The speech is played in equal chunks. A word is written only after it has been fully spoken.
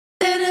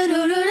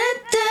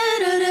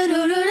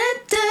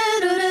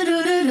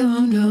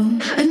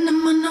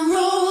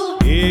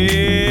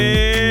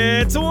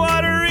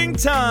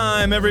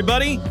time,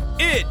 everybody.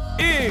 It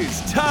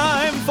is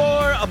time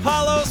for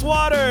Apollos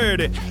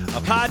Watered,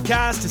 a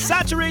podcast to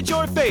saturate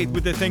your faith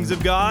with the things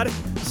of God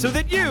so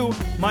that you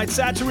might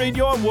saturate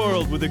your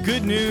world with the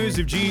good news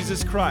of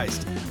Jesus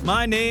Christ.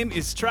 My name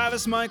is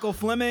Travis Michael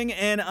Fleming,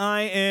 and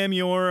I am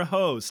your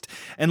host.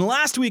 And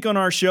last week on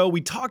our show,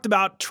 we talked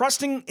about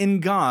trusting in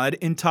God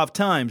in tough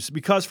times,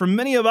 because for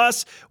many of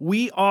us,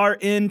 we are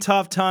in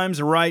tough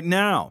times right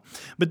now.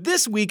 But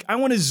this week, I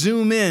want to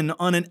zoom in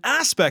on an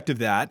aspect of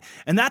that,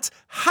 and that's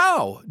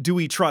how do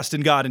we trust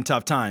in God in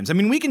tough times? I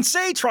mean, we can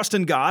say trust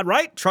in God,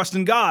 right? Trust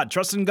in God,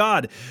 trust in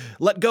God.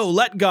 Let go,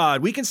 let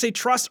God. We can say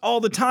trust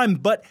all the time,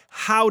 but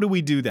how do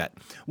we do that?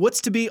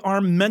 What's to be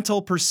our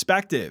mental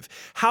perspective?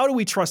 How do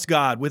we trust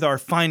God with our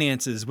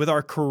finances, with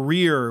our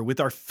career, with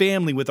our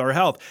family, with our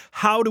health?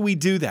 How do we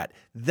do that?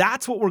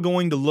 That's what we're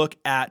going to look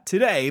at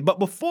today. But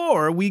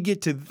before we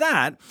get to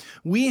that,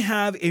 we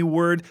have a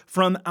word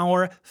from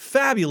our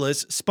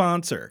fabulous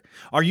sponsor.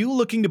 Are you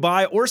looking to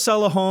buy or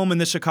sell a home in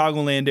the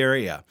Chicagoland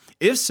area?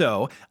 If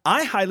so,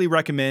 I highly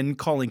recommend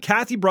calling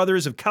Kathy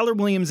Brothers of Keller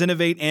Williams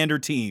Innovate and her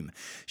team.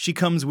 She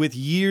comes with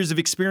years of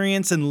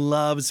experience and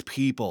loves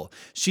people.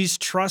 She's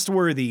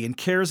trustworthy and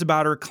cares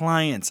about her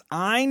clients.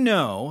 I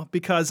know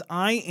because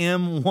I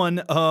am one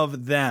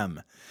of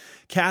them.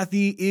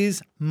 Kathy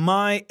is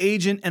my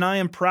agent, and I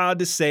am proud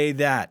to say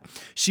that.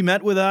 She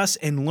met with us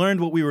and learned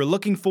what we were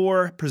looking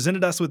for,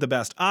 presented us with the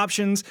best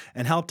options,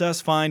 and helped us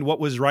find what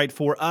was right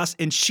for us,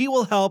 and she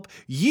will help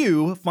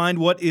you find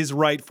what is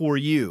right for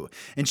you.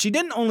 And she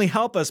didn't only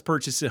help us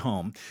purchase a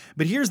home,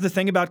 but here's the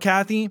thing about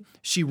Kathy.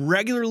 She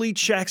regularly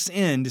checks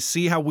in to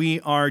see how we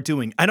are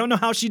doing. I don't know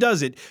how she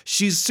does it.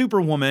 She's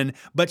Superwoman,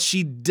 but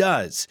she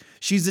does.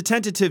 She's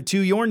attentive to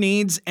your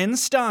needs and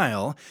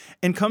style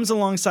and comes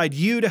alongside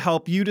you to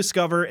help you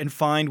discover and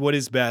find what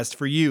is best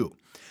for you.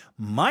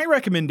 My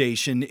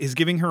recommendation is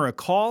giving her a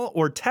call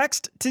or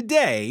text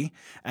today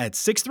at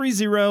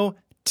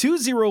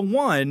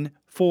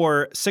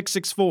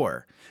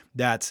 630-201-4664.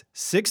 That's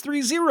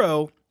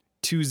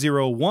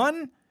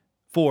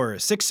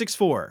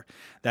 630-201-4664.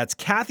 That's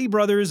Kathy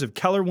Brothers of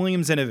Keller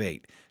Williams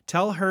Innovate.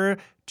 Tell her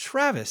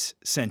Travis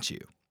sent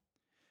you.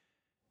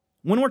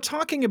 When we're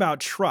talking about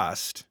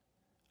trust,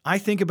 I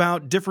think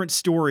about different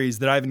stories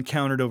that I've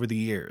encountered over the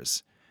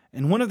years.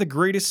 And one of the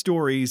greatest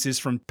stories is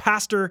from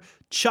Pastor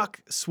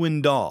Chuck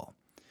Swindoll.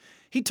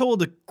 He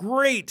told a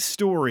great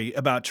story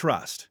about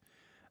trust.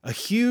 A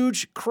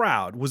huge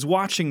crowd was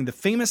watching the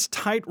famous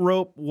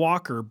tightrope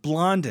walker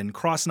Blondin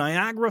cross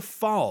Niagara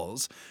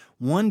Falls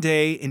one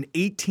day in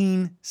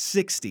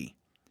 1860.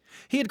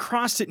 He had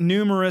crossed it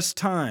numerous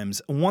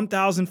times, a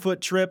 1,000-foot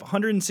trip,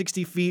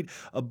 160 feet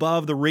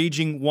above the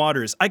raging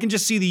waters. I can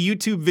just see the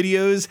YouTube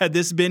videos had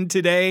this been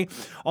today.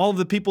 All of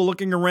the people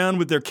looking around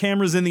with their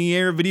cameras in the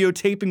air,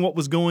 videotaping what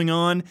was going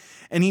on.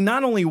 And he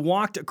not only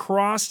walked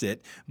across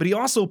it, but he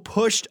also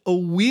pushed a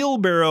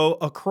wheelbarrow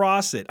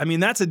across it. I mean,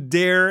 that's a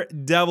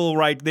daredevil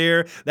right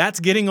there. That's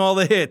getting all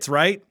the hits,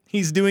 right?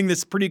 He's doing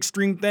this pretty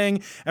extreme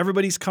thing.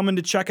 Everybody's coming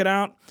to check it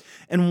out.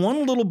 And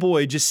one little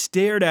boy just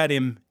stared at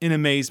him in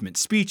amazement,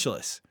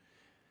 speechless.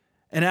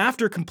 And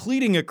after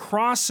completing a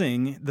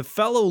crossing, the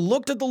fellow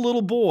looked at the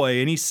little boy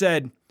and he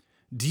said,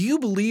 "Do you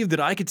believe that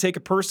I could take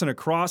a person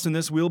across in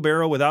this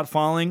wheelbarrow without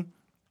falling?"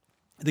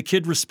 The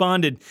kid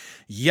responded,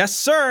 "Yes,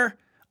 sir,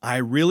 I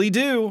really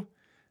do."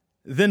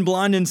 Then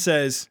Blondin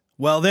says,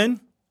 "Well then,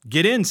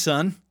 get in,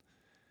 son."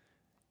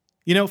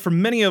 You know, for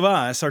many of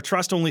us, our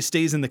trust only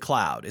stays in the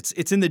cloud.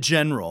 It's in the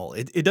general.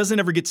 It doesn't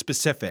ever get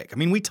specific. I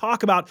mean, we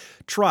talk about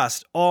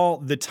trust all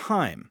the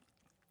time.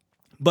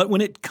 But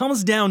when it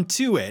comes down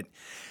to it,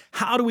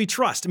 how do we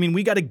trust? I mean,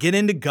 we got to get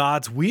into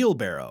God's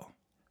wheelbarrow.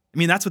 I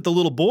mean, that's what the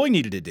little boy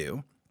needed to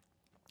do.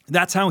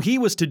 That's how he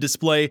was to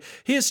display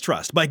his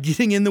trust, by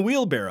getting in the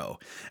wheelbarrow.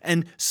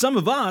 And some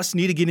of us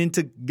need to get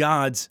into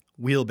God's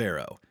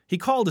wheelbarrow. He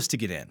called us to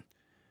get in.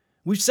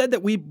 We've said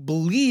that we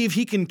believe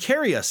he can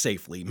carry us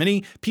safely.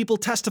 Many people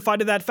testify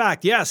to that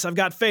fact. Yes, I've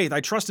got faith.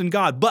 I trust in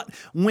God. But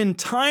when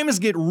times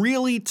get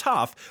really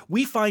tough,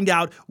 we find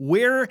out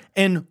where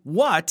and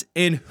what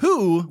and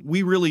who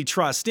we really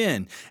trust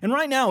in. And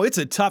right now, it's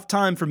a tough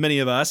time for many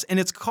of us, and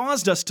it's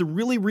caused us to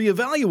really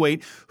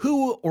reevaluate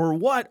who or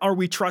what are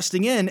we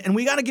trusting in. And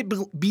we got to get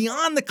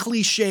beyond the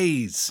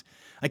cliches.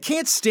 I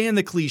can't stand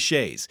the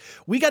cliches.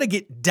 We got to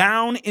get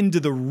down into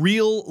the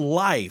real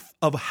life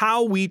of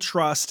how we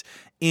trust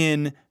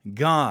in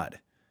God.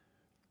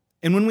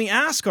 And when we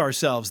ask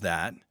ourselves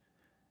that,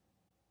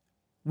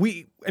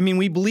 we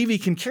believe he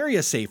can carry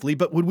us safely,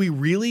 but would we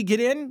really get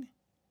in?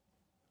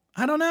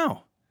 I don't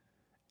know.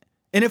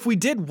 And if we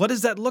did, what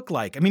does that look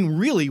like? I mean,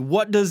 really,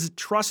 what does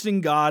trusting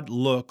God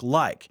look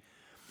like?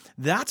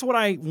 That's what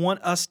I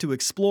want us to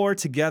explore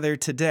together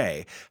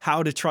today.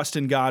 How to trust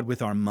in God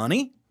with our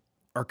money,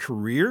 our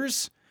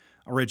careers,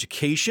 our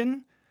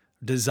education,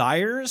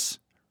 desires,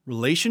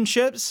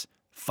 relationships,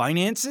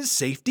 finances,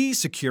 safety,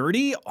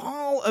 security,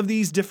 all of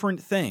these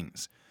different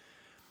things.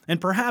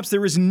 And perhaps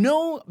there is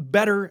no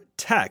better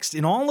text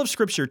in all of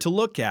Scripture to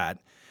look at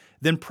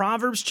than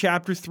Proverbs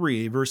chapter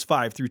 3, verse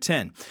 5 through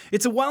 10.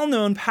 It's a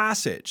well-known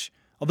passage,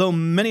 although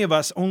many of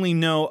us only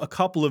know a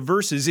couple of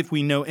verses if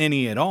we know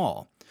any at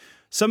all.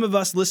 Some of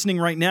us listening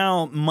right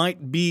now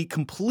might be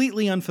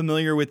completely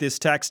unfamiliar with this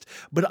text,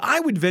 but I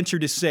would venture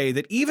to say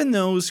that even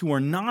those who are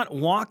not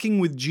walking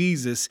with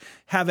Jesus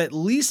have at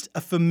least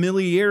a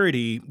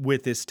familiarity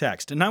with this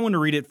text. And I want to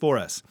read it for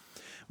us.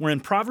 We're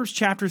in Proverbs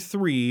chapter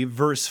 3,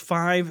 verse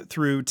 5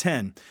 through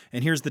 10.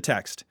 And here's the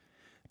text.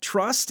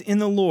 Trust in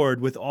the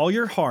Lord with all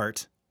your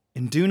heart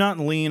and do not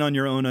lean on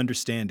your own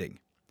understanding.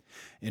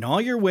 In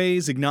all your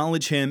ways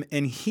acknowledge him,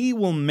 and he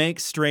will make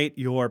straight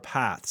your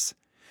paths.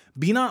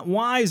 Be not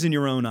wise in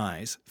your own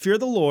eyes. Fear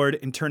the Lord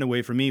and turn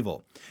away from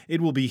evil.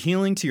 It will be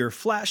healing to your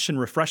flesh and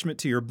refreshment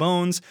to your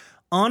bones.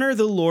 Honor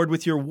the Lord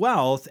with your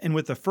wealth and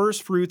with the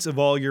first fruits of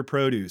all your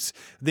produce.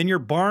 Then your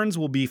barns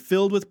will be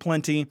filled with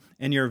plenty,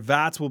 and your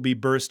vats will be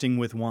bursting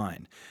with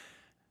wine.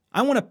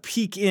 I want to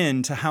peek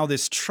into how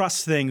this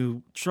trust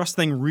thing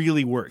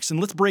really works. And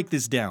let's break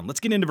this down.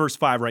 Let's get into verse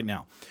 5 right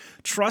now.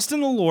 Trust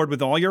in the Lord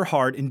with all your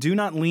heart and do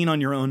not lean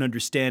on your own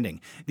understanding.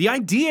 The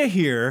idea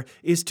here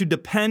is to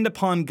depend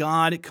upon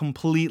God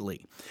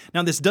completely.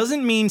 Now, this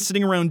doesn't mean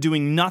sitting around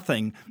doing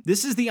nothing.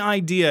 This is the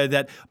idea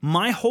that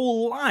my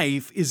whole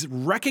life is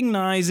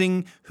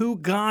recognizing who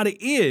God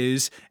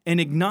is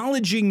and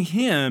acknowledging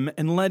him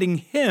and letting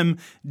him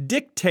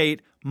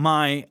dictate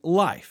my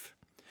life.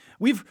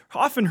 We've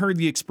often heard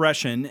the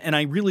expression, and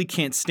I really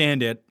can't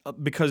stand it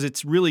because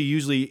it's really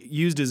usually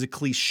used as a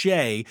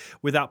cliche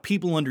without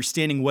people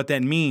understanding what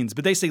that means.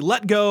 But they say,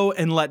 let go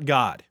and let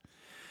God.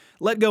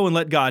 Let go and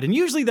let God. And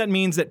usually that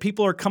means that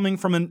people are coming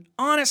from an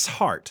honest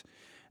heart.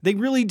 They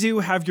really do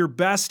have your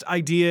best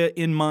idea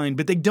in mind,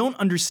 but they don't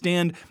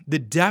understand the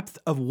depth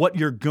of what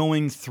you're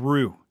going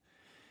through.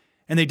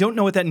 And they don't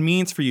know what that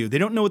means for you. They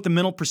don't know what the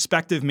mental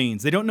perspective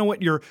means. They don't know what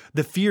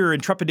the fear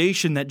and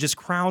trepidation that just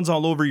crowds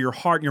all over your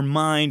heart, your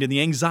mind, and the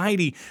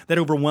anxiety that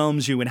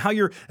overwhelms you, and how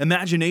your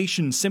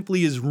imagination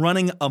simply is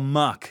running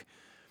amok.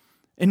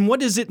 And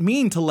what does it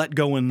mean to let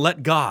go and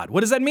let God?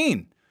 What does that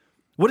mean?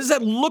 What does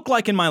that look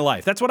like in my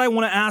life? That's what I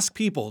want to ask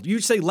people. You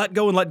say let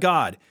go and let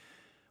God.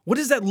 What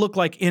does that look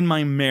like in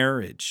my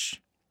marriage?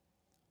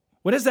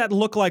 What does that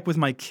look like with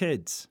my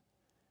kids?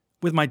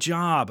 With my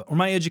job or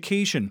my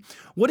education?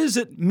 What does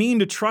it mean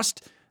to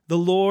trust the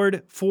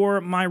Lord for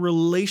my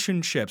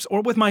relationships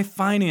or with my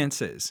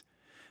finances?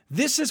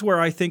 This is where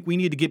I think we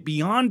need to get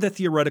beyond the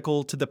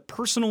theoretical to the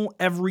personal,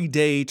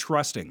 everyday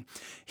trusting.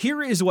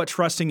 Here is what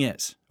trusting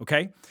is,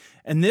 okay?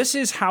 And this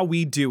is how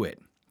we do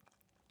it.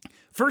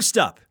 First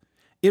up,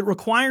 it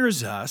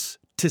requires us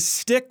to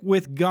stick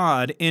with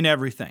God in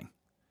everything.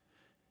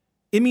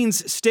 It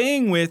means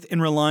staying with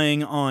and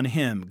relying on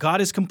him.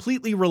 God is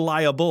completely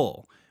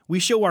reliable. We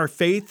show our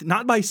faith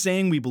not by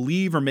saying we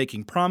believe or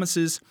making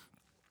promises.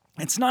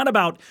 It's not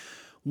about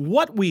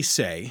what we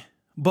say,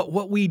 but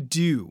what we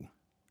do.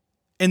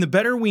 And the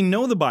better we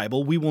know the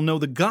Bible, we will know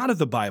the God of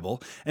the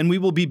Bible, and we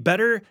will be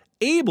better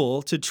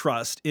able to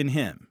trust in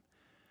him.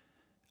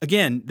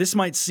 Again, this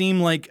might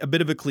seem like a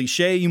bit of a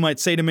cliche. You might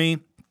say to me,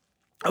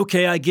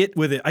 okay, I get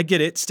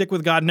it, stick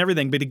with God and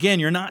everything. But again,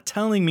 you're not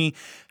telling me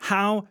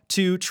how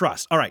to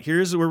trust. All right,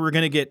 here's where we're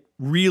going to get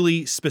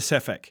really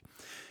specific.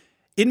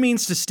 It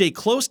means to stay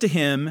close to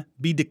him,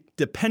 be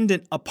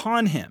dependent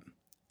upon him.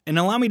 And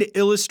allow me to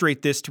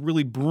illustrate this to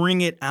really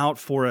bring it out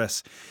for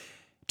us.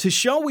 To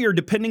show we are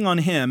depending on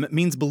him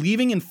means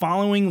believing and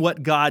following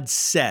what God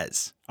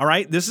says. All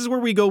right? This is where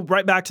we go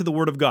right back to the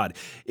Word of God.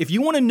 If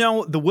you want to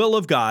know the will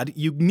of God,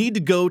 you need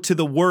to go to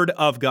the Word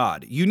of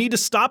God. You need to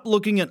stop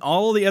looking at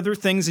all the other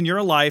things in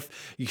your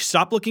life. You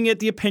stop looking at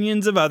the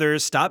opinions of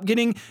others. Stop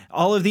getting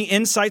all of the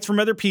insights from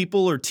other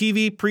people or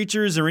TV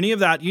preachers or any of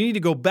that. You need to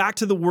go back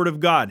to the Word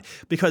of God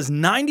because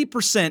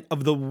 90%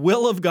 of the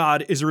will of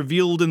God is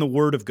revealed in the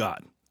Word of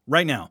God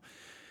right now.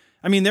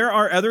 I mean, there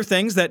are other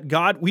things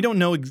that we don't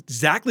know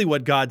exactly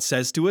what God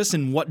says to us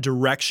in what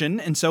direction.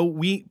 And so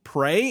we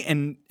pray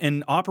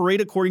and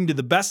operate according to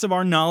the best of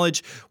our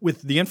knowledge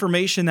with the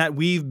information that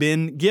we've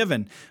been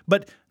given.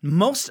 But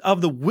most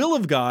of the will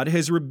of God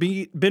has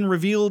been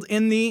revealed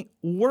in the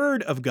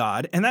Word of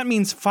God, and that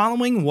means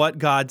following what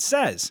God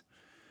says.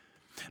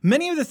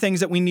 Many of the things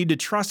that we need to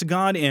trust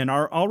God in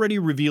are already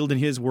revealed in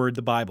his Word,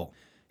 the Bible.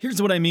 Here's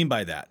what I mean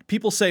by that.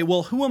 People say,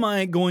 well, who am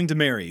I going to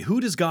marry?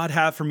 Who does God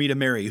have for me to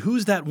marry?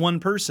 Who's that one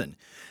person?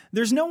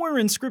 There's nowhere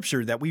in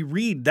Scripture that we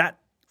read that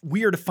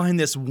we are to find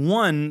this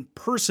one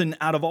person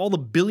out of all the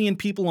billion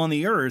people on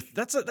the earth.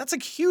 That's a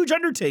huge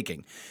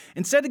undertaking.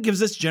 Instead, it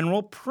gives us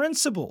general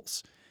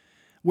principles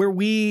where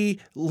we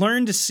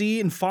learn to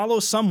see and follow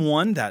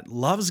someone that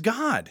loves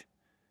God.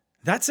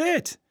 That's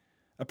it.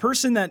 A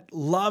person that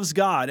loves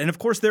God. And of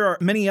course, there are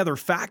many other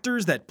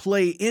factors that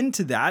play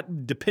into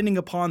that, depending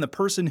upon the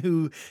person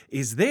who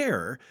is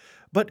there.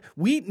 But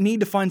we need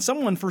to find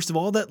someone, first of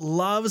all, that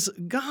loves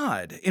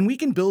God. And we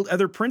can build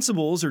other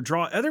principles or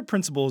draw other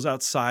principles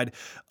outside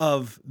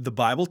of the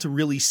Bible to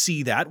really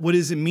see that. What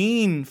does it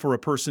mean for a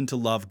person to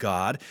love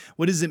God?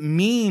 What does it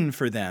mean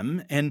for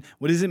them? And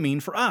what does it mean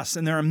for us?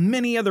 And there are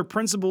many other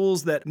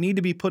principles that need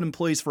to be put in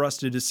place for us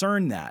to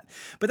discern that.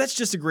 But that's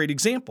just a great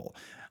example.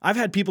 I've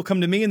had people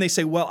come to me and they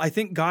say, well, I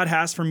think God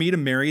has for me to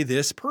marry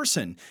this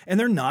person, and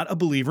they're not a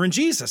believer in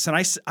Jesus. And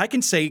I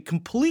can say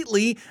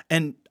completely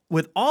and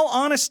with all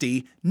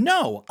honesty,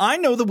 no, I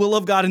know the will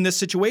of God in this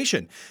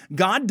situation.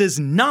 God does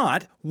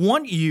not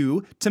want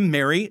you to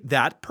marry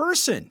that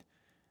person.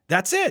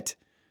 That's it.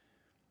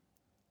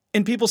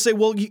 And people say,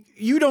 well,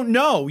 you don't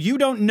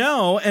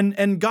know,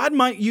 and God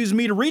might use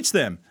me to reach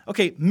them.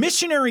 Okay,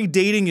 missionary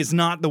dating is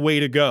not the way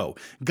to go.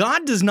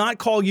 God does not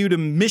call you to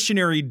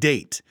missionary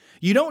date.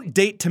 You don't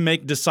date to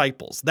make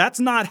disciples. That's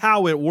not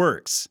how it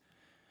works.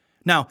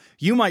 Now,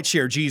 you might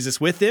share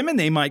Jesus with them and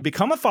they might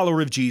become a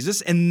follower of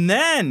Jesus, and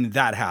then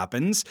that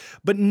happens,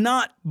 but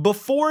not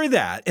before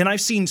that. And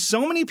I've seen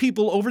so many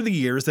people over the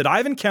years that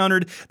I've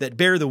encountered that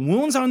bear the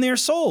wounds on their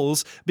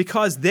souls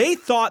because they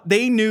thought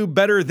they knew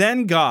better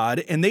than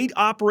God, and they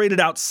operated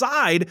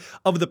outside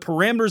of the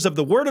parameters of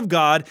the Word of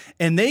God,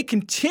 and they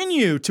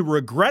continue to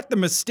regret the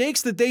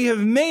mistakes that they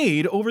have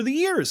made over the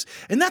years.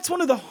 And that's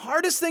one of the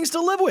hardest things to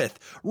live with,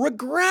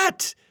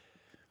 regret.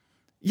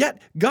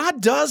 Yet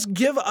God does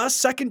give us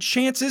second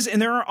chances,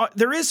 and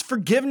there is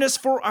forgiveness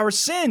for our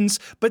sins,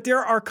 but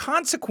there are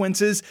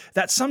consequences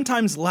that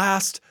sometimes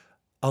last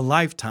a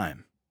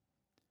lifetime.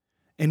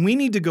 And we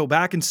need to go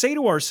back and say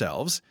to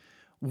ourselves,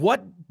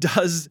 what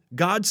does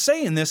God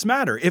say in this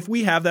matter if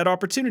we have that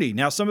opportunity?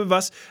 Now, some of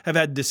us have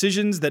had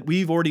decisions that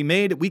we've already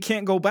made that we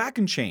can't go back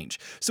and change.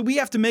 So we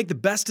have to make the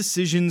best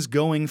decisions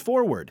going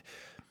forward.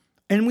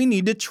 And we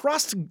need to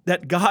trust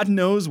that God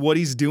knows what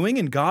he's doing,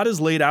 and God has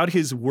laid out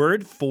his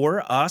word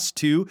for us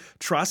to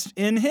trust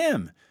in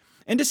him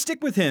and to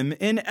stick with him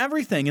in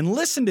everything and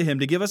listen to him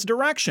to give us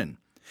direction.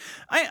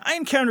 I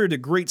encountered a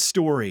great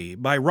story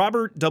by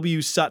Robert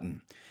W.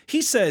 Sutton. He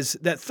says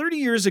that 30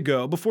 years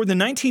ago, before the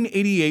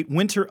 1988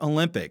 Winter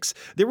Olympics,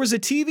 there was a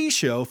TV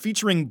show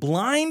featuring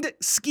blind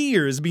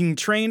skiers being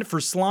trained for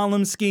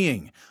slalom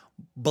skiing.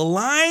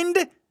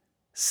 Blind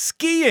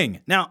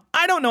skiing. Now,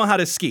 I don't know how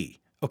to ski,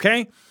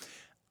 okay?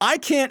 I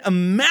can't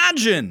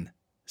imagine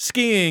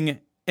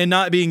skiing and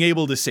not being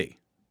able to see.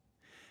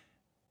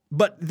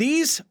 But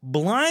these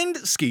blind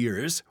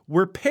skiers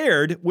were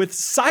paired with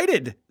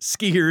sighted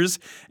skiers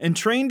and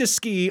trained to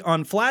ski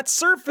on flat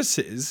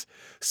surfaces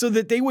so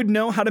that they would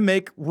know how to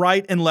make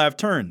right and left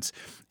turns.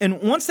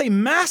 And once they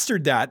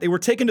mastered that, they were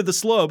taken to the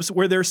slopes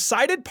where their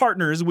sighted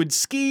partners would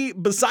ski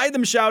beside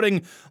them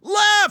shouting,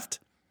 "Left!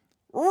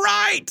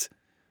 Right!"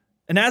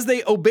 And as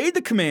they obeyed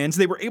the commands,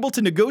 they were able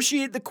to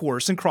negotiate the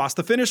course and cross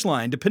the finish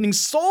line, depending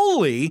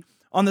solely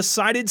on the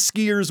sighted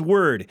skier's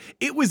word.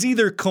 It was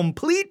either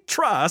complete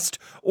trust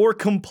or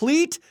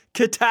complete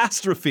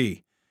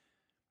catastrophe.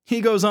 He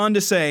goes on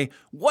to say,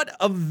 what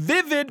a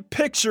vivid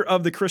picture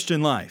of the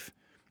Christian life.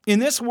 In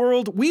this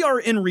world, we are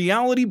in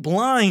reality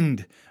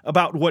blind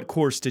about what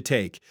course to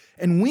take,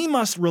 and we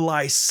must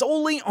rely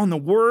solely on the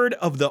word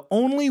of the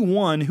only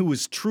one who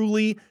is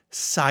truly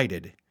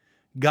sighted,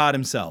 God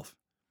himself.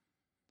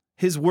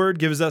 His word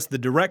gives us the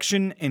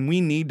direction, and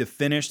we need to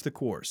finish the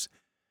course.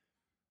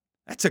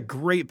 That's a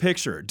great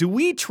picture. Do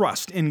we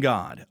trust in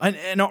God?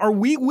 And are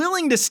we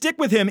willing to stick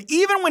with him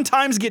even when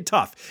times get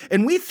tough?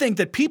 And we think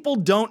that people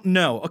don't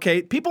know.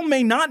 Okay, people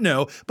may not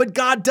know, but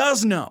God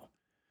does know.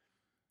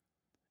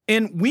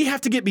 And we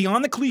have to get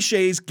beyond the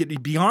cliches,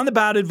 get beyond the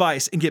bad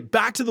advice, and get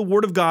back to the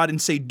word of God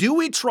and say, do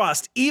we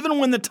trust even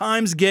when the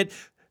times get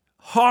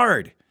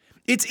hard?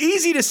 It's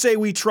easy to say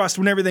we trust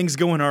when everything's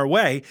going our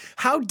way.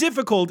 How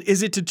difficult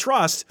is it to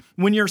trust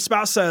when your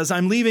spouse says,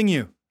 I'm leaving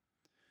you?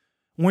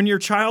 When your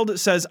child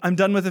says, I'm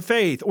done with the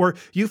faith, or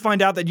you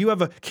find out that you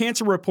have a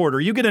cancer report,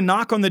 or you get a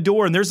knock on the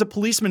door and there's a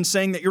policeman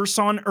saying that your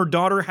son or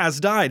daughter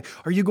has died,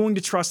 are you going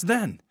to trust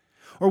then?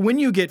 Or when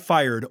you get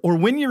fired, or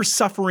when you're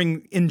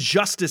suffering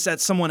injustice at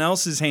someone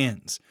else's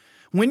hands,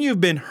 when you've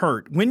been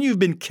hurt, when you've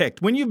been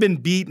kicked, when you've been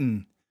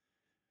beaten,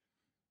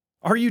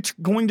 are you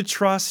going to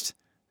trust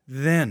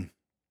then?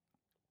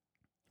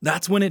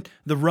 That's when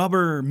the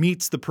rubber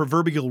meets the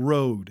proverbial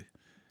road.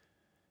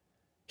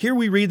 Here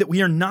we read that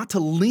we are not to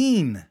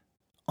lean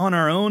on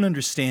our own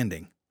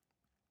understanding.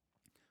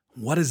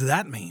 What does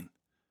that mean?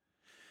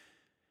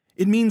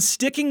 It means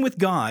sticking with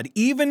God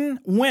even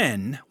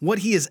when what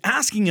he is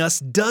asking us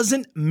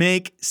doesn't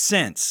make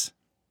sense.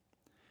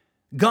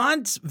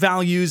 God's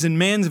values and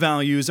man's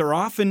values are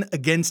often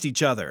against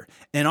each other.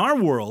 In our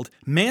world,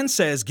 man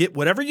says, get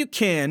whatever you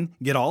can,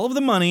 get all of the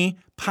money,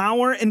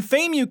 power, and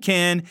fame you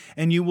can,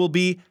 and you will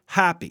be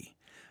happy.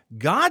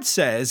 God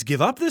says,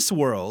 give up this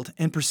world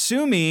and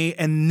pursue me,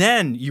 and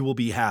then you will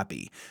be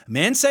happy.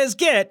 Man says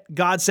get,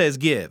 God says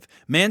give.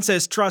 Man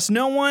says trust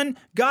no one,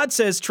 God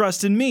says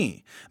trust in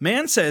me.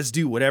 Man says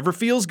do whatever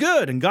feels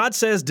good, and God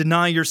says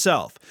deny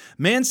yourself.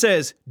 Man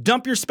says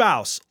dump your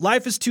spouse.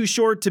 Life is too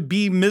short to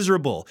be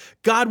miserable.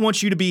 God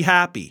wants you to be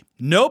happy.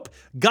 Nope.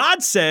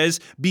 God says,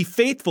 be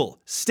faithful,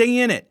 stay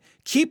in it,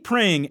 keep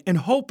praying and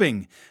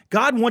hoping.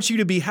 God wants you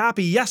to be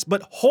happy, yes,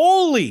 but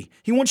holy.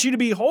 He wants you to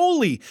be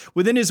holy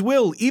within His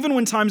will, even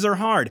when times are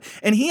hard.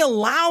 And He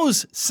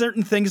allows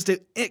certain things to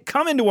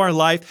come into our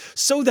life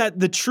so that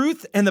the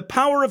truth and the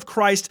power of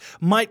Christ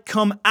might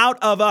come out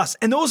of us.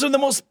 And those are the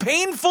most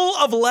painful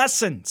of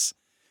lessons.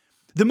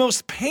 The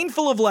most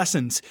painful of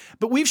lessons.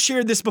 But we've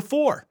shared this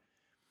before.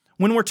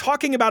 When we're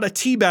talking about a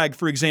tea bag,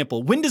 for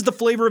example, when does the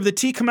flavor of the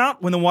tea come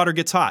out? When the water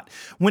gets hot.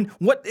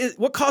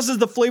 What causes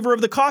the flavor of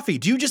the coffee?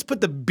 Do you just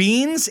put the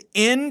beans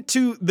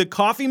into the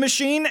coffee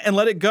machine and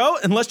let it go?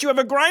 Unless you have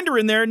a grinder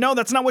in there. No,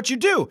 that's not what you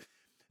do.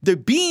 The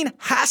bean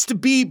has to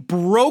be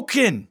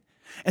broken.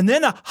 And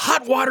then the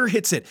hot water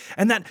hits it,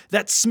 and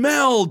that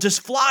smell just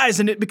flies,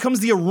 and it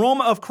becomes the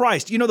aroma of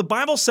Christ. You know, the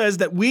Bible says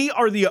that we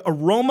are the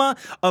aroma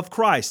of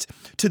Christ.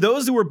 To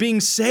those who are being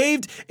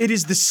saved, it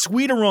is the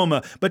sweet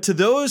aroma. But to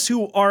those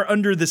who are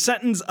under the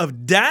sentence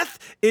of death,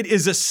 it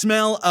is a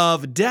smell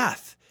of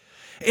death.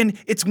 And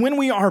it's when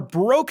we are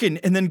broken,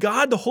 and then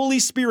God, the Holy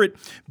Spirit,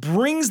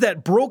 brings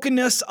that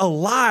brokenness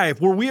alive,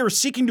 where we are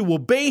seeking to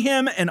obey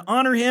Him and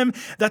honor Him,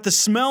 that the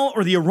smell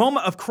or the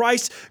aroma of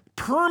Christ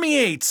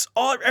permeates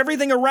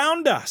everything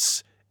around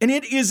us. And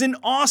it is an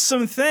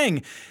awesome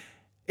thing.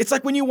 It's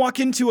like when you walk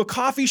into a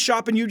coffee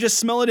shop and you just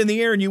smell it in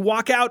the air and you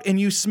walk out and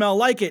you smell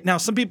like it. Now,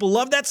 some people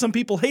love that, some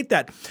people hate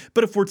that.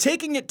 But if we're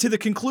taking it to the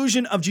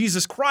conclusion of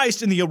Jesus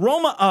Christ and the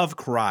aroma of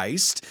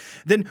Christ,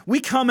 then we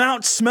come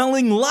out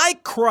smelling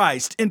like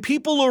Christ, and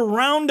people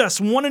around us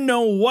want to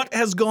know what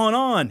has gone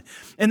on.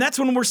 And that's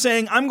when we're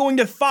saying, I'm going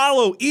to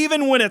follow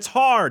even when it's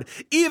hard,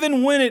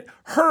 even when it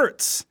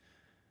hurts.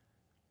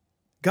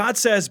 God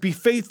says, be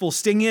faithful,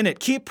 stay in it,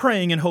 keep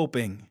praying and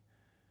hoping.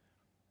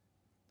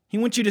 He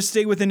wants you to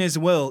stay within His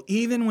will,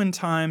 even when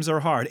times are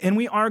hard. And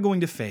we are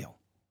going to fail.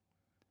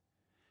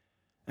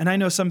 And I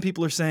know some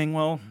people are saying,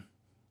 well,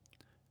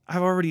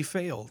 I've already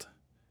failed.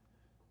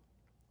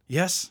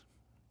 Yes,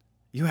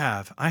 you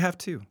have. I have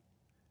too.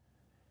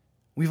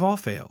 We've all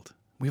failed.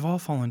 We've all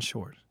fallen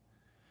short.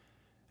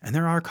 And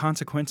there are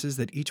consequences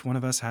that each one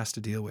of us has to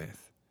deal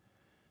with.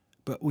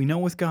 But we know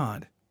with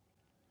God,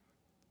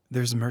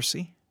 there's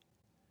mercy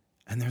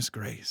and there's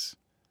grace.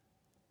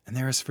 And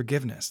there is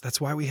forgiveness.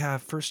 That's why we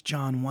have 1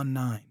 John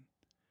 1:9.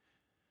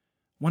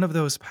 One of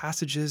those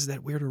passages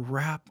that we're to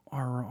wrap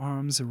our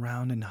arms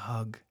around and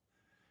hug.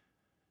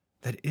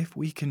 That if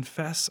we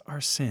confess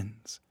our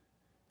sins,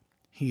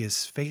 He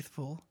is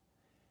faithful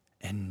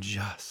and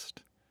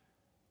just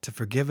to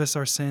forgive us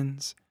our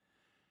sins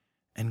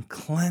and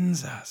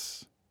cleanse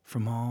us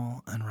from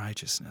all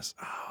unrighteousness.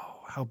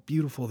 Oh, how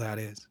beautiful that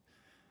is.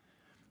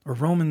 Or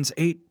Romans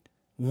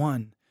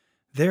 8:1.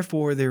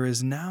 Therefore, there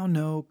is now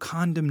no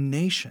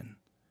condemnation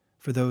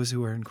for those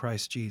who are in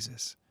Christ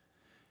Jesus.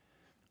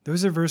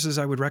 Those are verses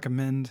I would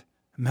recommend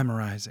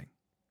memorizing.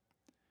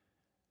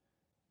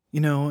 You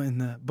know, in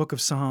the book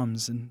of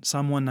Psalms, in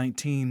Psalm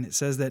 119, it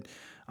says that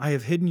I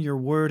have hidden your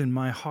word in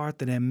my heart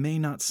that I may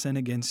not sin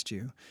against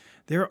you.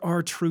 There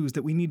are truths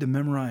that we need to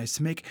memorize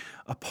to make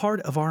a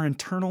part of our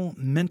internal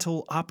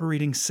mental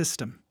operating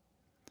system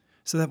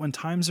so that when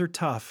times are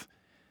tough,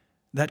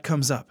 that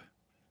comes up.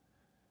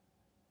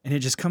 And it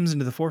just comes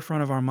into the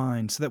forefront of our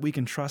mind so that we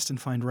can trust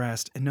and find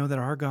rest and know that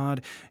our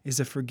God is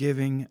a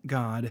forgiving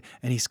God,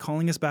 and He's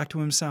calling us back to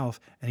Himself,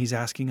 and He's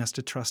asking us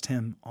to trust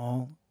Him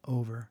all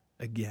over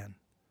again.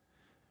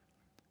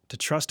 To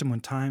trust Him when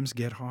times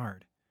get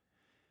hard.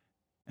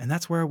 And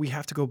that's where we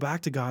have to go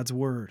back to God's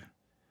Word.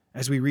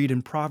 As we read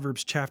in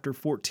Proverbs chapter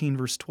 14,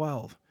 verse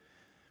 12,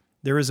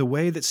 there is a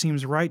way that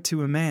seems right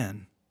to a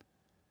man,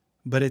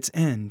 but its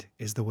end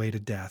is the way to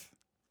death.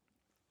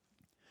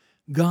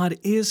 God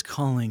is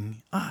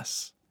calling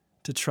us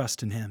to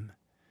trust in Him,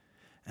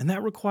 and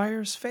that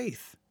requires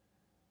faith,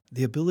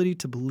 the ability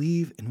to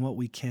believe in what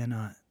we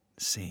cannot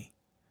see.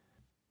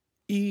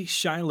 E.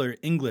 Schuyler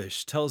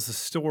English tells a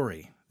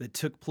story that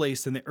took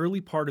place in the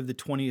early part of the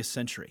 20th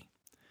century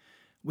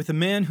with a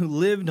man who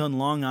lived on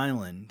Long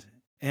Island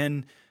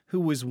and who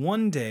was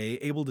one day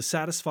able to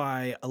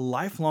satisfy a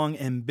lifelong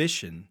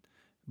ambition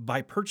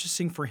by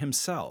purchasing for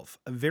himself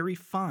a very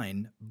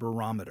fine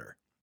barometer.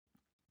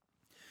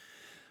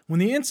 When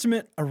the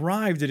instrument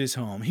arrived at his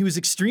home, he was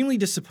extremely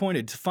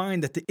disappointed to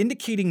find that the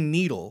indicating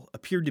needle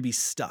appeared to be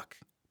stuck,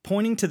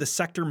 pointing to the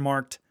sector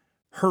marked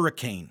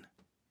hurricane.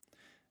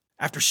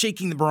 After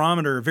shaking the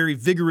barometer very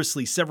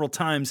vigorously several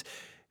times,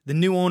 the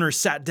new owner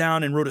sat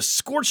down and wrote a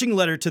scorching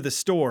letter to the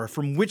store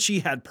from which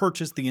he had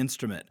purchased the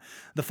instrument.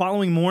 The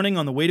following morning,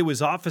 on the way to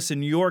his office in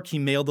New York, he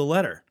mailed the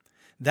letter.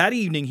 That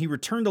evening, he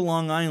returned to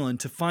Long Island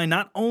to find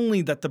not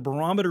only that the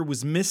barometer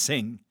was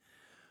missing,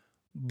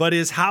 but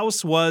his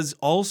house was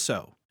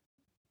also.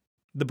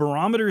 The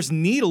barometer's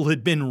needle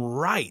had been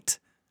right.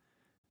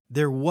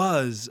 There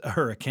was a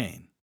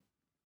hurricane.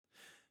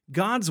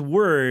 God's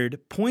word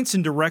points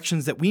in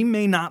directions that we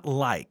may not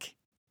like,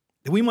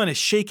 that we want to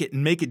shake it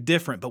and make it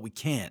different, but we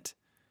can't,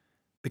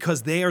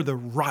 because they are the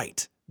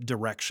right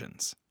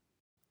directions.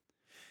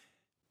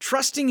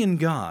 Trusting in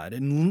God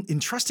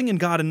and trusting in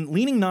God and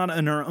leaning not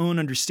on our own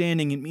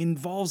understanding, it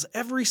involves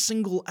every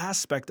single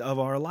aspect of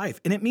our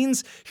life. And it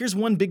means, here's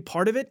one big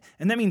part of it,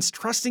 and that means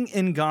trusting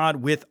in God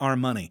with our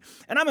money.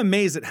 And I'm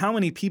amazed at how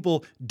many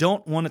people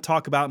don't want to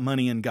talk about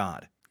money and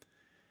God.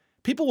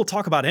 People will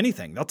talk about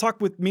anything. They'll talk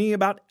with me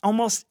about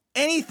almost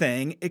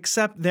anything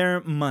except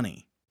their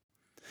money.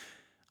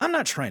 I'm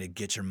not trying to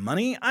get your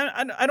money.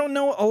 I don't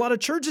know a lot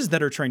of churches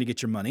that are trying to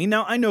get your money.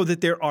 Now, I know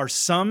that there are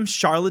some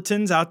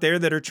charlatans out there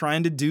that are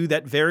trying to do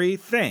that very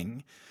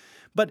thing.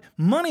 But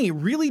money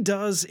really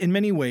does, in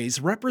many ways,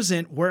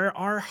 represent where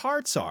our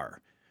hearts are.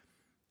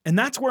 And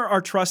that's where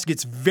our trust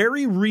gets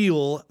very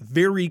real,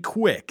 very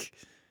quick,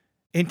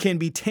 and can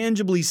be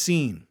tangibly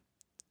seen.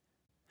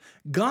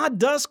 God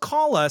does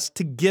call us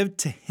to give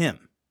to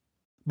Him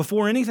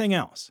before anything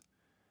else.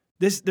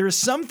 There is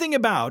something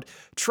about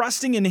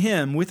trusting in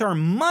Him with our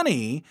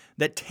money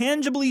that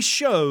tangibly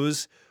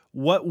shows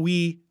what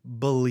we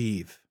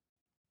believe.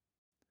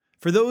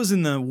 For those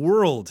in the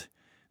world,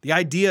 the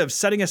idea of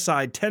setting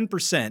aside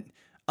 10%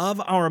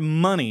 of our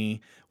money,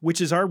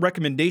 which is our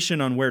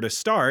recommendation on where to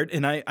start,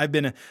 and I've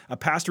been a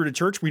pastor at a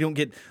church, we don't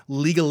get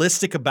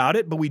legalistic about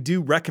it, but we do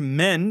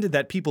recommend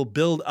that people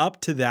build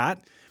up to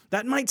that.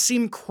 That might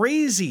seem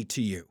crazy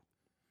to you.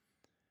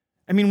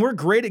 I mean, we're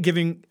great at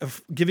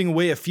giving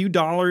away a few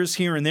dollars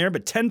here and there,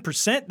 but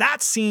 10%,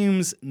 that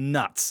seems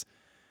nuts.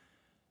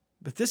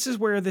 But this is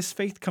where this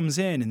faith comes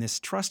in and this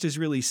trust is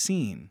really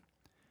seen.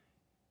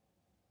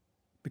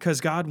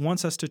 Because God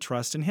wants us to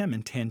trust in Him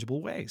in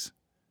tangible ways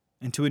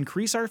and to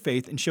increase our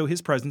faith and show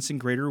His presence in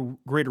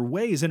greater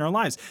ways in our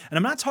lives. And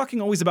I'm not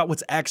talking always about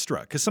what's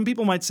extra, because some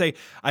people might say,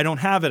 I don't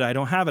have it,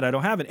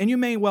 and you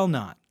may well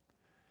not.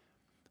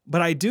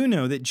 But I do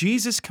know that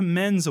Jesus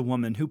commends a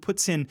woman who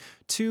puts in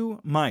 2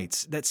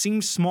 mites that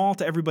seem small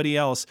to everybody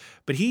else,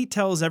 but He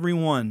tells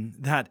everyone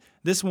that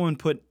this woman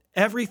put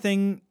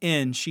everything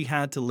in she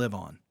had to live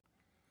on.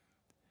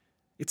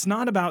 It's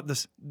not about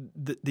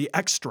the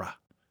extra.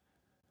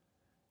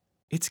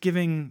 It's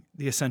giving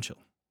the essential.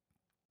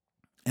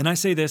 And I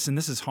say this, and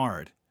this is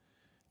hard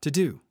to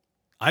do.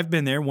 I've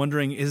been there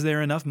wondering, is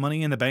there enough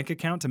money in the bank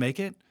account to make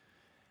it?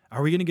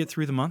 Are we going to get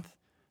through the month?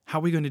 How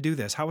are we going to do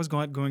this? How is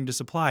God going to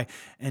supply?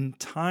 And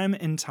time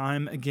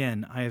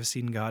again, I have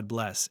seen God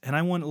bless. And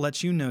I want to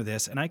let you know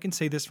this, and I can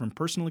say this from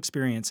personal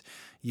experience.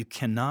 You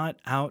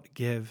cannot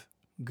outgive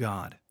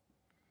God.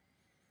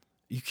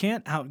 You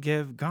can't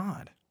outgive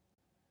God.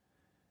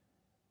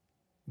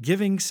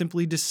 Giving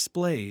simply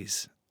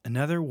displays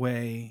another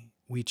way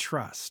we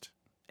trust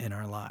in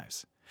our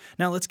lives.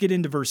 Now let's get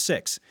into verse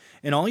 6.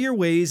 In all your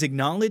ways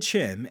acknowledge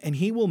Him, and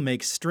He will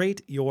make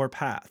straight your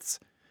paths.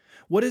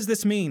 What does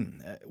this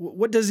mean?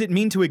 What does it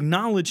mean to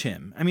acknowledge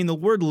Him? I mean, the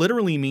word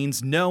literally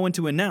means know and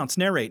to announce,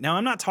 narrate. Now,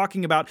 I'm not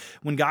talking about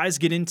when guys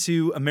get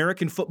into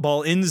American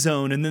football end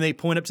zone and then they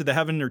point up to the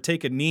heaven or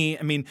take a knee.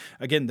 I mean,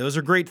 again, those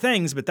are great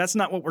things, but that's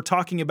not what we're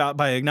talking about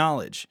by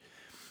acknowledge.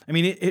 I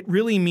mean, it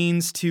really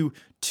means to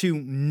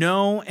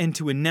know and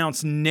to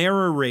announce,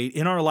 narrate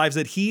in our lives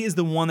that He is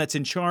the one that's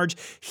in charge.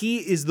 He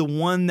is the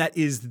one that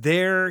is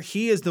there.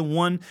 He is the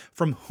one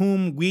from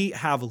whom we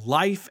have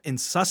life and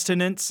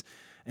sustenance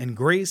and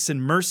grace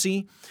and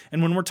mercy.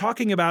 And when we're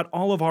talking about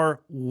all of our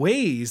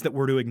ways that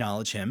we're to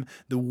acknowledge Him,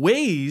 the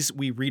ways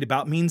we read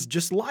about means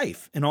just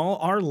life. In all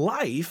our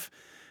life,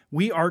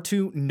 we are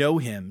to know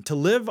Him, to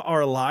live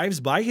our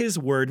lives by His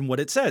word and what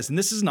it says. And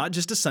this is not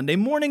just a Sunday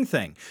morning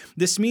thing.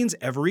 This means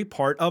every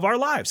part of our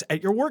lives,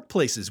 at your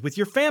workplaces, with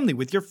your family,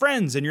 with your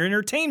friends, and your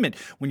entertainment,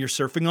 when you're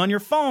surfing on your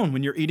phone,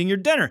 when you're eating your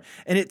dinner.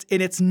 And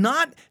it's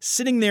not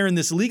sitting there in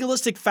this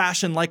legalistic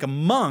fashion like a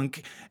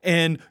monk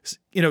and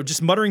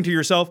just muttering to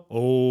yourself,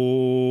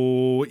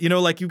 oh,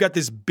 like you've got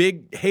this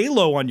big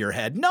halo on your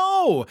head.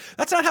 No,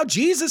 that's not how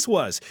Jesus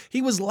was.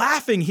 He was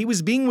laughing. He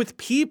was being with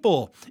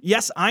people.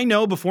 Yes, I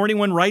know before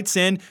anyone writes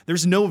in,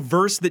 there's no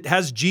verse that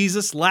has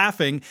Jesus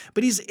laughing,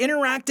 but He's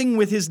interacting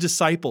with His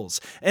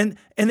disciples and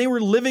they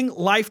were living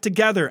life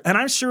together. And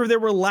I'm sure there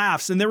were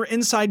laughs and there were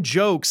inside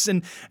jokes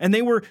and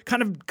they were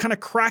kind of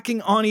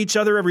cracking on each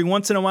other every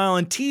once in a while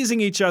and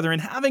teasing each other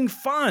and having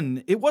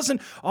fun. It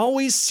wasn't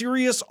always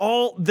serious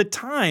all the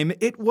time.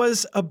 It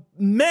was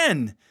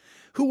men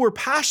who were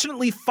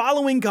passionately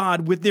following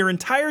God with their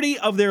entirety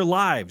of their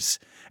lives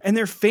and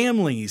their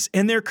families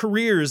and their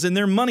careers and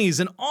their monies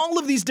and all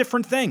of these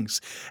different things.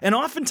 And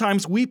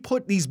oftentimes we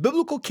put these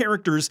biblical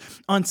characters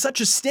on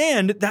such a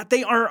stand that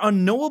they are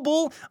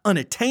unknowable,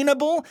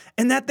 unattainable,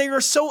 and that they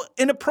are so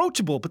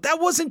inapproachable. But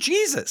that wasn't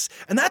Jesus.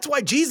 And that's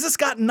why Jesus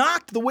got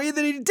knocked the way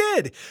that He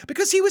did,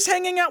 because He was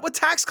hanging out with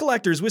tax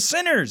collectors, with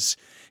sinners.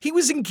 He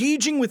was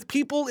engaging with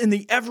people in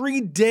the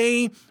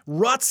everyday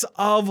ruts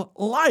of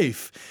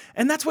life.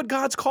 And that's what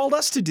God's called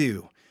us to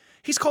do.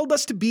 He's called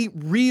us to be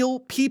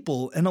real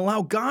people and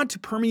allow God to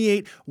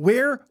permeate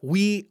where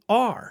we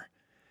are.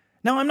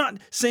 Now, I'm not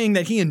saying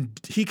that he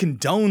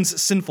condones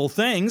sinful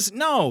things.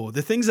 No,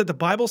 the things that the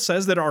Bible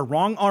says that are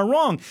wrong are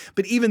wrong.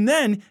 But even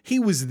then, He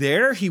was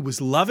there. He was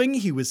loving.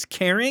 He was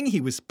caring.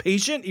 He was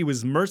patient. He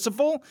was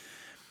merciful.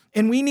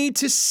 And we need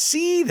to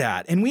see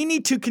that, and we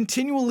need to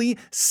continually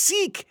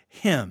seek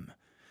Him.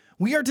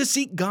 We are to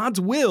seek God's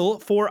will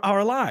for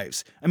our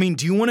lives. I mean,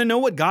 do you want to know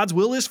what God's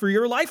will is for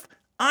your life?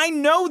 I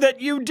know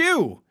that you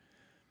do.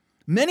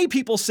 Many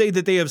people say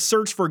that they have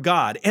searched for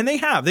God, and they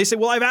have. They say,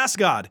 well, I've asked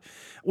God,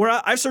 or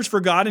I've searched for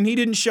God and He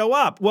didn't show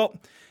up. Well,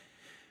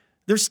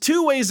 there's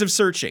two ways of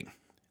searching.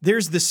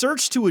 There's the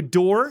search to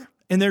adore,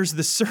 and there's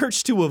the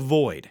search to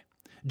avoid.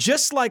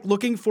 Just like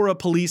looking for a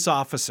police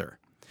officer.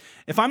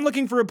 If I'm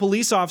looking for a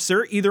police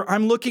officer, either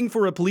I'm looking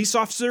for a police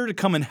officer to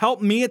come and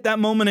help me at that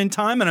moment in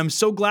time, and I'm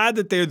so glad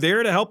that they're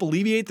there to help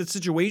alleviate the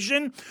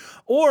situation,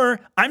 or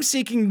I'm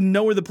seeking to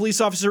know where the police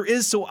officer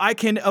is so I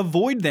can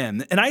avoid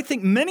them. And I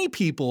think many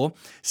people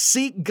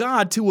seek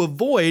God to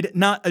avoid,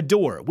 not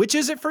adore. Which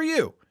is it for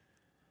you?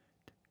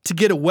 To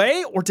get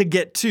away or to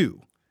get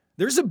to?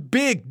 There's a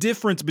big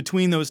difference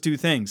between those two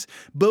things.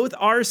 Both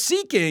are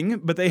seeking,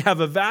 but they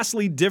have a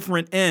vastly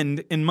different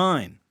end in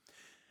mind.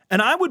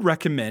 And I would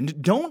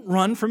recommend don't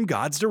run from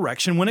God's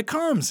direction when it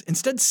comes.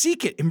 Instead,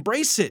 seek it,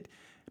 embrace it,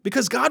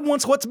 because God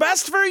wants what's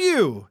best for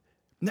you.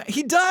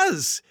 He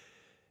does.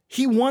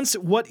 He wants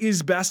what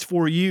is best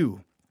for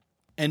you.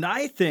 And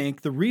I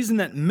think the reason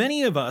that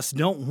many of us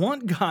don't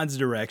want God's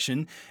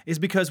direction is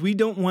because we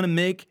don't want to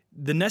make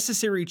the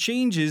necessary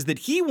changes that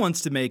He wants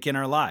to make in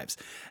our lives.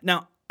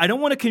 Now, I don't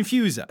want to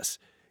confuse us.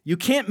 You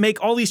can't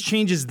make all these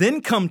changes,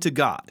 then come to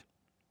God.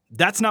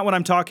 That's not what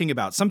I'm talking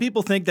about. Some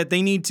people think that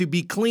they need to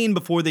be clean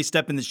before they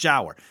step in the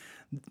shower.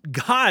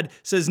 God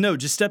says, no,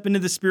 just step into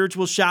the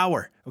spiritual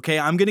shower. Okay,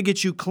 I'm going to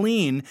get you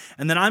clean,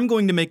 and then I'm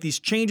going to make these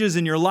changes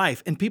in your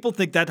life. And people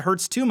think that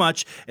hurts too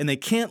much, and they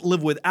can't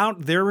live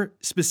without their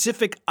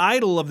specific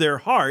idol of their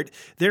heart.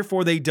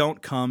 Therefore, they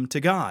don't come to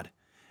God.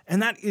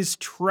 And that is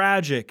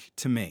tragic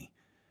to me,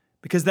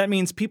 because that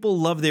means people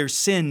love their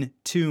sin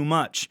too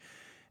much.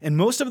 And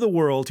most of the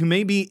world who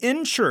may be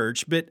in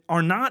church but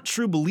are not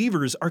true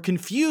believers are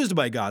confused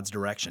by God's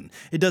direction.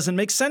 It doesn't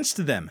make sense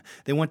to them.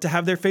 They want to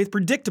have their faith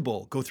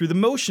predictable, go through the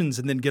motions,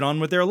 and then get on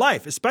with their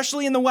life,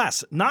 especially in the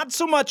West. Not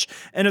so much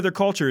in other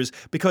cultures,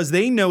 because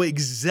they know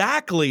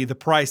exactly the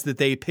price that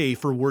they pay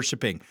for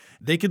worshiping.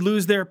 They could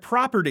lose their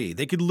property.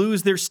 They could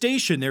lose their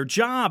station, their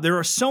job. There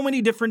are so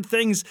many different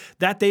things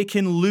that they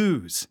can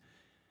lose.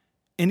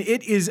 And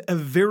it is a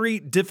very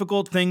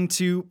difficult thing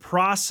to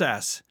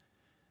process.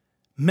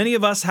 Many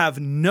of us have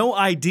no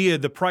idea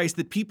the price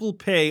that people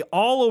pay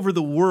all over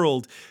the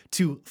world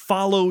to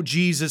follow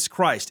Jesus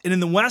Christ. And in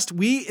the West,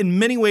 we in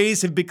many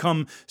ways have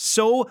become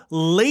so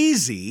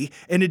lazy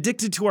and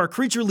addicted to our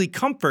creaturely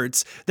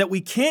comforts that we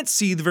can't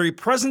see the very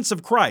presence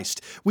of Christ.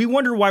 We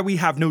wonder why we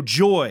have no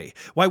joy,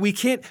 why we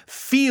can't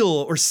feel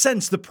or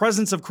sense the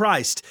presence of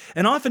Christ.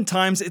 And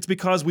oftentimes it's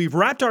because we've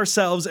wrapped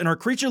ourselves in our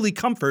creaturely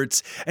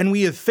comforts and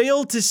we have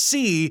failed to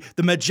see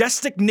the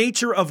majestic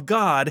nature of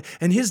God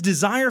and His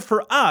desire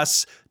for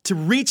us to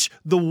reach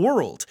the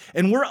world.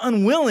 And we're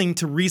unwilling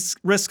to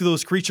risk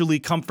those creaturely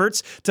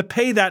comforts to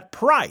pay that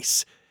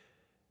price,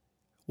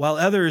 while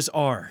others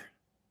are.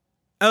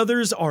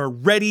 Others are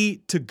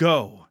ready to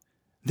go.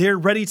 They're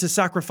ready to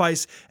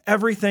sacrifice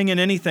everything and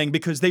anything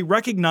because they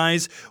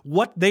recognize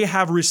what they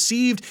have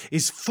received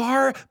is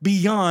far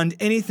beyond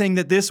anything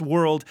that this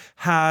world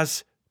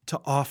has to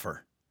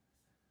offer.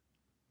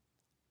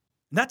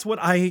 That's what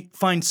I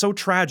find so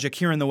tragic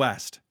here in the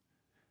West.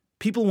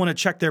 People want to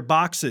check their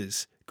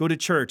boxes. Go to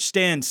church,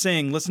 stand,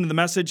 sing, listen to the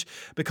message,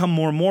 become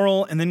more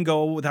moral, and then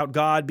go without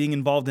God being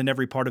involved in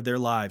every part of their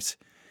lives.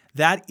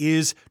 That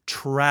is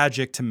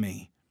tragic to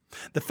me.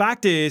 The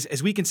fact is,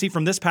 as we can see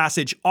from this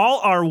passage, all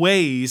our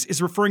ways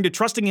is referring to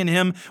trusting in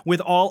Him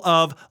with all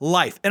of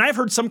life. And I've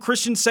heard some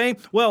Christians say,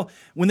 well,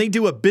 when they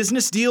do a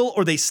business deal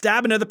or they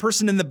stab another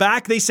person in the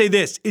back, they say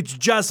this, it's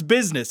just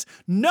business.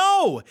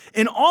 No!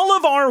 In all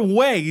of our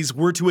ways,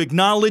 we're to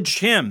acknowledge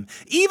Him.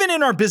 Even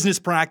in our business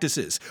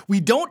practices,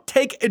 we don't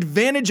take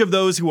advantage of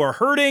those who are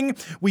hurting.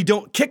 We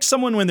don't kick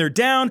someone when they're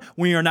down.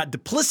 We are not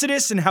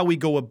duplicitous in how we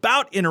go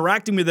about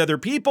interacting with other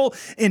people.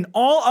 In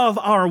all of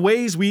our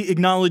ways, we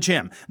acknowledge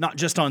Him. Not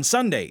just on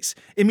Sundays.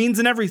 It means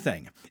in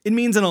everything. It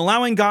means in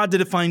allowing God to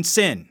define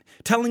sin,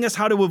 telling us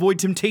how to avoid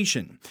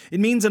temptation.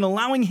 It means in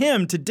allowing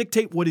Him to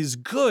dictate what is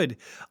good,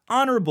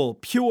 honorable,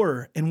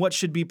 pure, and what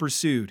should be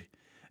pursued.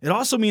 It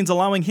also means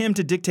allowing Him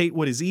to dictate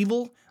what is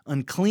evil,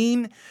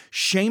 unclean,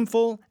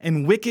 shameful,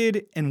 and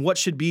wicked, and what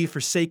should be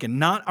forsaken,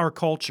 not our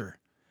culture.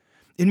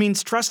 It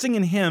means trusting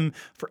in Him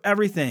for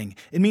everything.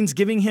 It means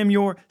giving Him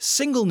your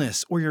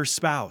singleness or your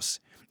spouse.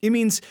 It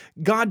means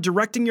God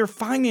directing your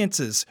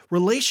finances,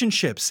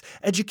 relationships,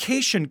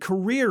 education,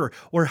 career,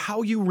 or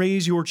how you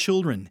raise your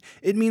children.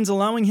 It means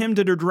allowing Him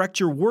to direct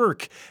your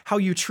work, how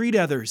you treat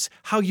others,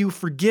 how you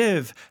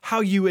forgive,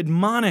 how you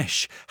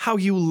admonish, how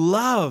you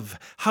love,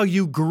 how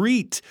you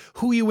greet,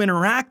 who you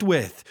interact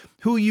with,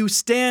 who you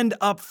stand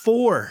up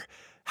for,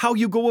 how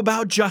you go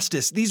about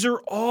justice. These are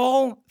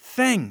all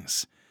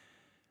things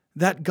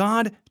that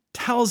God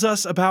tells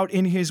us about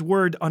in His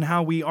Word on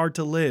how we are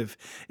to live.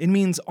 It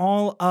means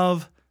all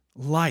of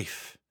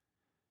life.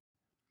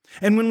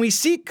 And when we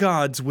seek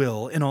God's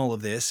will in all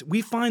of this,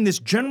 we find this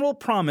general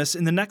promise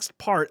in the next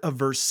part of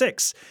verse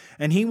 6,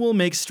 and He will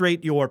make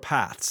straight your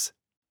paths.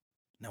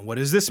 Now, what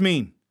does this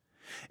mean?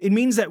 It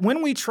means that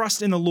when we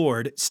trust in the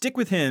Lord, stick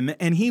with Him,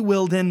 and He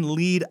will then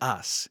lead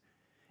us.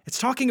 It's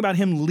talking about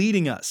Him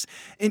leading us.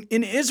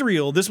 In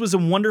Israel, this was a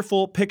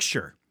wonderful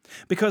picture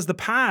because the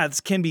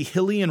paths can be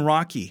hilly and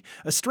rocky.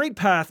 A straight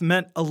path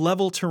meant a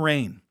level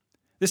terrain.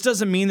 This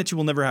doesn't mean that you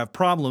will never have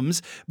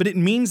problems, but it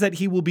means that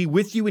He will be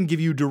with you and give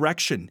you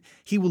direction.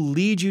 He will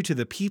lead you to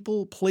the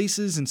people,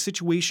 places, and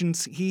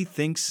situations He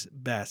thinks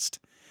best.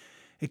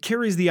 It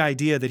carries the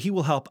idea that He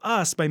will help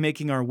us by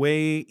making our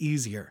way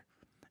easier.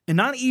 And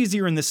not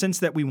easier in the sense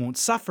that we won't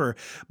suffer,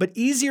 but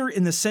easier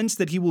in the sense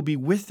that He will be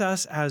with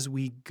us as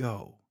we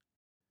go.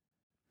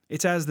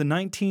 It's as the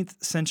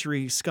 19th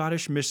century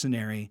Scottish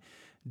missionary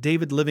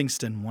David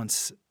Livingstone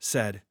once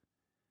said,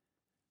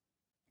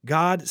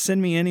 "God,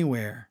 send me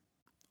anywhere,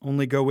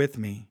 only go with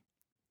me.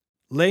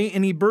 Lay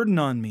any burden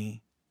on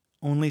me,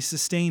 only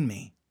sustain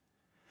me.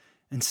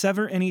 And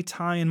sever any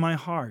tie in my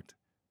heart,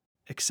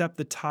 except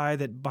the tie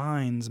that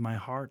binds my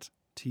heart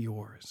to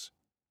yours."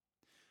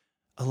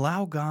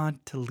 Allow God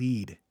to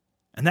lead.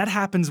 And that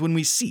happens when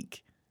we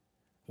seek.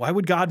 Why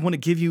would God want to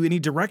give you any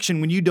direction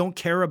when you don't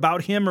care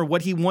about Him or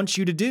what He wants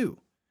you to do?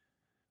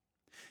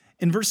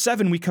 In verse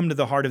 7, we come to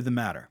the heart of the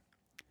matter.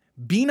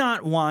 Be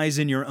not wise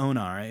in your own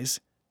eyes.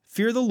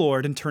 Fear the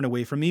Lord and turn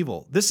away from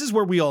evil. This is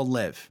where we all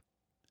live.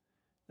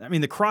 I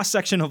mean, the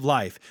cross-section of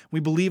life. We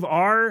believe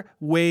our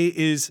way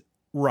is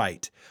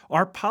right.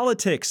 Our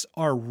politics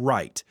are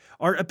right.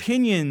 Our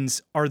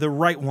opinions are the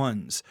right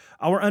ones.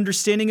 Our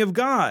understanding of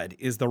God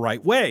is the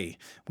right way.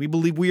 We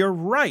believe we are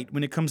right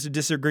when it comes to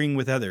disagreeing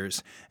with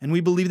others. And we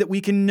believe that we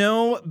can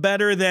know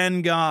better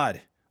than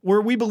God.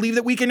 Or we believe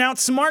that we can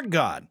outsmart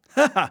God.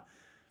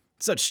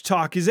 Such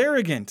talk is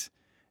arrogant.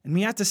 And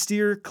we have to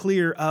steer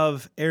clear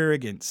of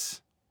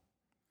arrogance.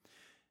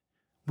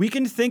 We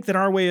can think that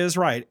our way is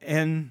right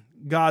and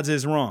God's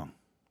is wrong.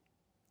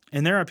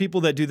 And there are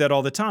people that do that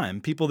all the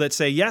time. People that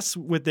say yes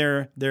with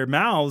their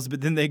mouths, but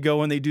then they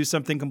go and they do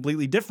something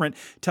completely different.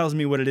 Tells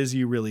me what it is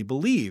you really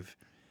believe.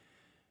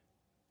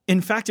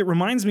 In fact, it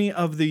reminds me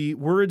of the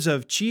words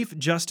of Chief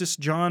Justice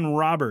John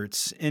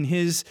Roberts in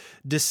his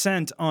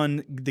dissent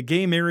on the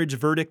gay marriage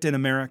verdict in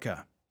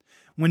America.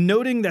 When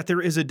noting that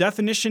there is a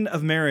definition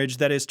of marriage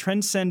that has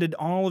transcended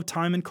all of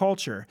time and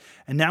culture,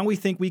 and now we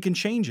think we can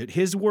change it,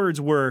 his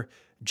words were,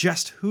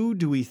 "Just who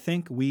do we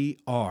think we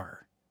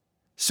are?"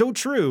 So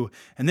true,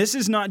 and this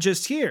is not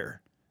just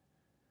here.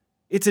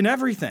 It's in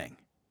everything.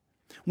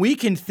 We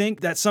can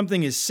think that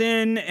something is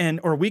sin,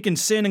 or we can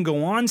sin and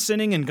go on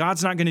sinning, and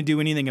God's not going to do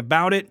anything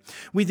about it.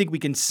 We think we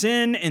can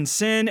sin, and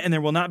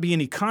there will not be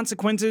any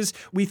consequences.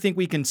 We think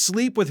we can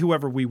sleep with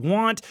whoever we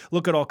want,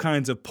 look at all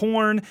kinds of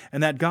porn,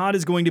 and that God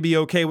is going to be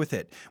okay with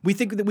it. We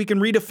think that we can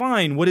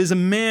redefine what is a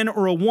man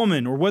or a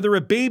woman, or whether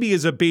a baby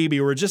is a baby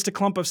or just a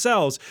clump of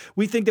cells.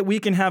 We think that we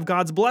can have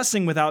God's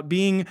blessing without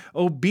being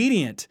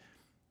obedient,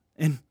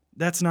 and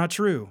that's not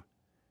true.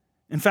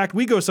 In fact,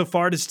 we go so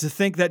far as to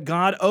think that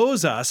God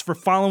owes us for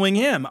following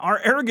Him.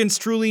 Our arrogance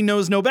truly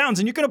knows no bounds,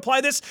 and you can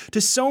apply this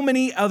to so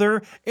many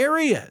other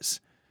areas.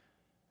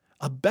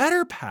 A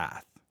better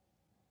path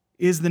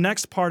is the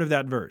next part of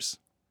that verse.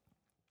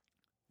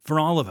 For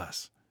all of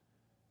us,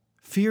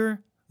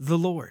 fear the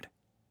Lord.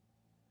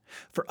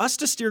 For us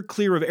to steer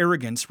clear of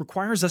arrogance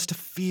requires us to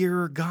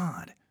fear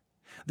God.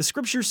 The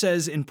scripture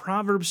says in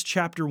Proverbs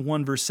chapter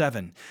 1, verse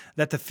 7,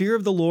 that the fear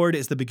of the Lord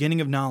is the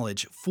beginning of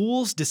knowledge.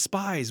 Fools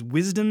despise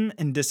wisdom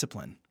and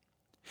discipline.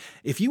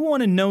 If you want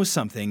to know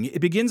something,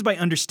 it begins by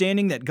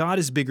understanding that God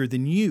is bigger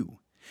than you.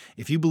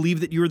 If you believe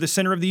that you are the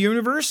center of the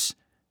universe,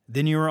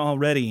 then you are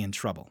already in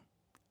trouble.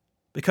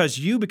 Because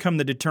you become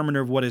the determiner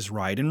of what is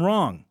right and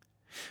wrong.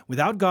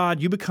 Without God,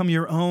 you become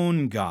your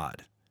own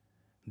God.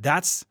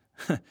 That's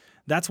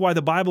why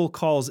the Bible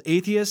calls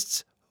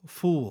atheists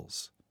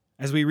fools.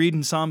 As we read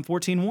in Psalm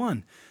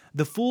 14:1,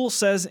 the fool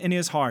says in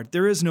his heart,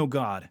 there is no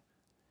God.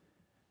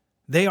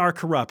 They are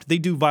corrupt. They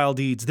do vile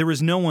deeds. There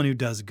is no one who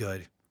does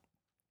good.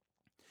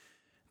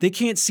 They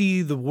can't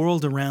see the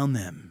world around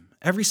them.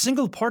 Every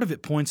single part of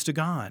it points to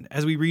God,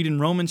 as we read in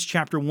Romans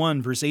chapter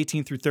 1, verse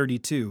 18 through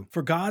 32.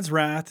 For God's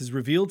wrath is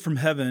revealed from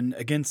heaven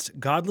against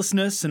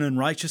godlessness and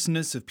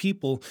unrighteousness of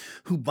people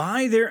who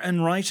by their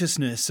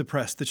unrighteousness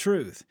suppress the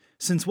truth.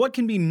 Since what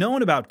can be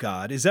known about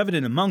God is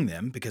evident among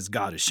them, because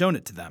God has shown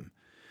it to them.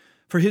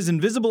 For His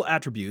invisible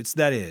attributes,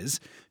 that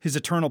is, His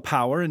eternal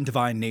power and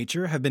divine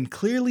nature, have been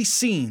clearly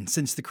seen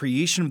since the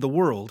creation of the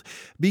world,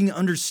 being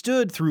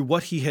understood through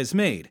what He has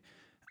made.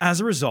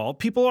 As a result,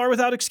 people are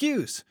without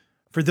excuse.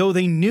 For though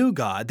they knew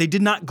God, they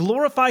did not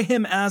glorify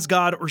Him as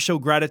God or show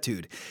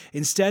gratitude.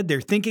 Instead, their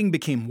thinking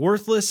became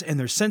worthless and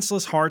their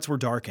senseless hearts were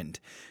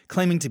darkened.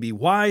 Claiming to be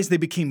wise, they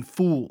became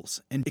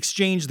fools and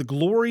exchanged the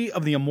glory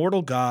of the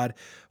immortal God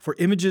for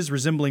images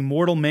resembling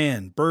mortal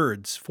man,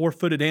 birds,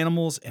 four-footed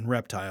animals, and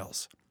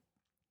reptiles.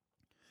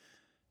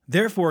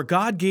 Therefore,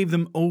 God gave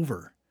them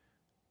over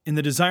in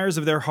the desires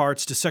of their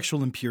hearts to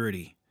sexual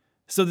impurity,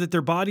 so that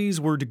their bodies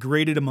were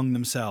degraded among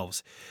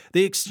themselves.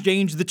 They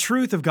exchanged the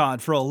truth of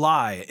God for a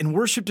lie and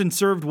worshipped and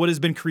served what has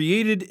been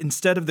created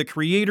instead of the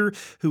Creator,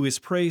 who is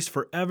praised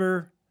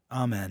forever.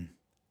 Amen.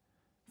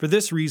 For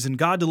this reason,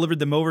 God delivered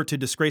them over to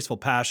disgraceful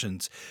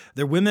passions.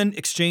 Their women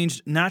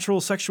exchanged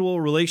natural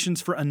sexual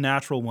relations for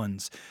unnatural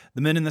ones.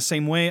 The men in the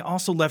same way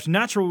also left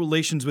natural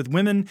relations with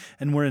women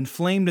and were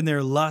inflamed in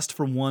their lust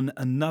for one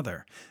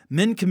another.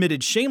 Men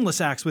committed shameless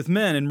acts with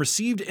men and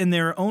received in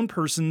their own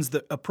persons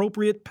the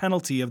appropriate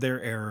penalty of their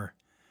error.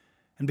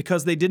 And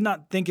because they did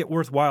not think it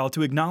worthwhile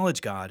to acknowledge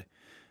God,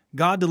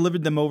 God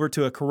delivered them over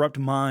to a corrupt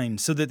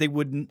mind so that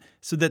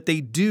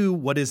they do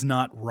what is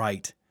not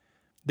right.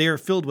 They are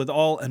filled with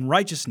all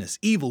unrighteousness,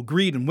 evil,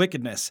 greed, and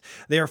wickedness.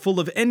 They are full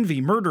of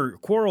envy, murder,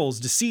 quarrels,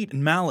 deceit,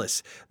 and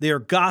malice. They are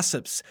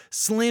gossips,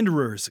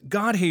 slanderers,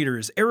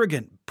 God-haters,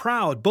 arrogant,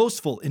 proud,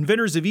 boastful,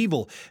 inventors of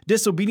evil,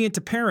 disobedient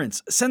to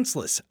parents,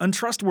 senseless,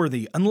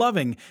 untrustworthy,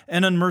 unloving,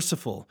 and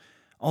unmerciful.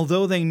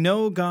 Although they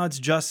know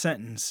God's just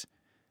sentence,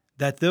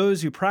 that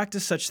those who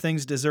practice such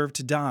things deserve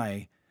to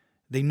die,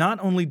 they not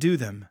only do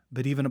them,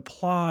 but even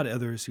applaud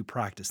others who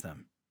practice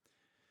them.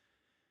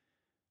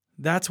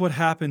 That's what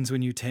happens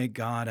when you take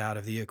God out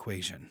of the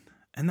equation.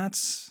 And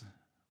that's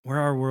where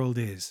our world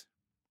is.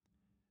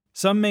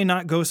 Some may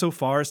not go so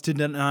far as to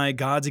deny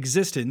God's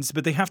existence,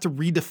 but they have to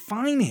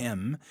redefine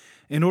him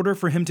in order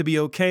for him to be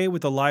okay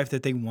with the life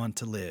that they want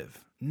to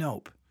live.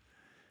 Nope.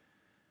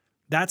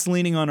 That's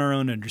leaning on our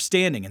own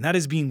understanding, and that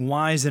is being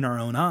wise in our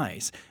own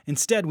eyes.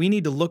 Instead, we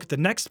need to look at the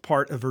next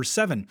part of verse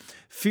 7.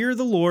 Fear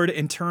the Lord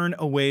and turn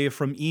away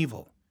from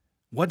evil.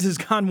 What does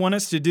God want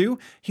us to do?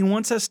 He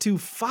wants us to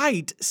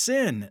fight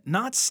sin,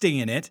 not stay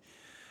in it,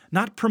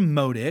 not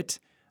promote it,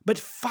 but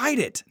fight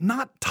it,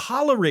 not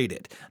tolerate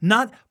it,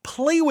 not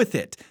play with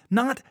it,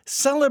 not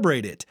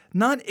celebrate it,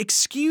 not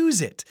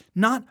excuse it,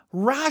 not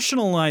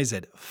rationalize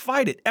it.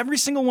 Fight it. Every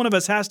single one of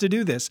us has to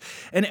do this,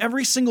 and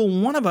every single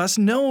one of us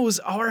knows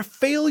our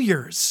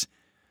failures.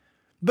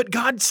 But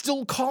God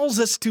still calls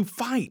us to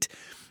fight.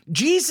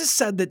 Jesus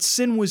said that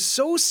sin was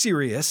so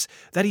serious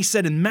that he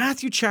said in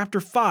Matthew chapter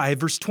 5,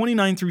 verse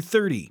 29 through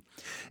 30,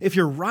 "If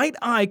your right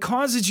eye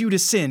causes you to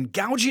sin,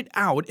 gouge it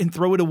out and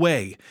throw it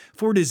away.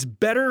 For it is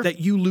better that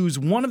you lose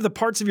one of the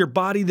parts of your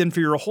body than for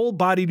your whole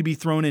body to be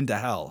thrown into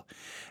hell.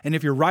 And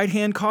if your right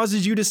hand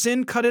causes you to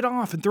sin, cut it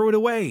off and throw it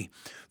away.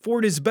 For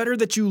it is better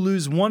that you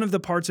lose one of the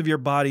parts of your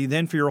body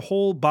than for your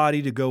whole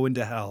body to go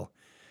into hell."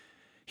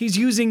 He's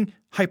using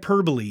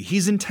hyperbole.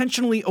 He's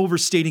intentionally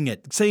overstating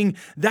it, saying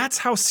that's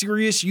how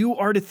serious you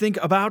are to think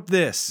about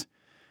this.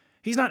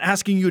 He's not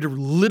asking you to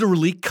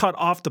literally cut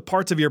off the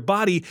parts of your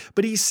body,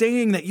 but he's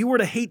saying that you are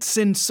to hate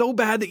sin so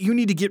bad that you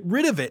need to get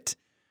rid of it.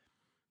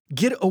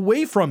 Get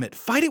away from it.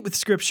 Fight it with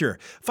Scripture.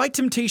 Fight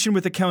temptation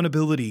with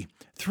accountability.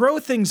 Throw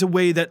things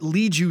away that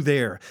lead you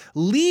there.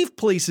 Leave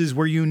places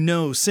where you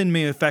know sin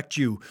may affect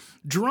you.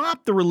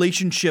 Drop the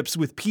relationships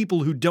with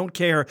people who don't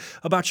care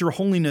about your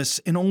holiness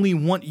and only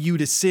want you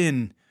to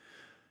sin.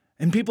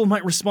 And people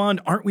might respond,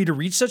 aren't we to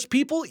reach such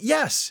people?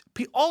 Yes,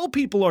 all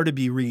people are to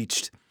be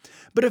reached.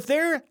 But if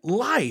their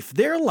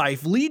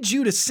life leads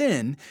you to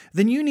sin,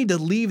 then you need to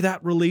leave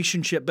that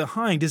relationship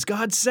behind. As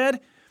God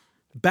said,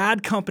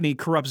 bad company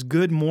corrupts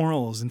good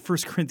morals in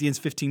 1 Corinthians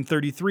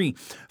 15:33.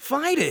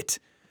 Fight it.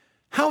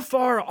 How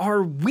far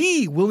are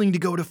we willing to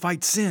go to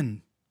fight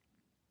sin?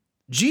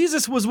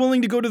 Jesus was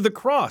willing to go to the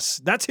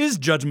cross. That's his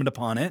judgment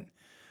upon it.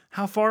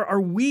 How far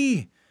are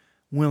we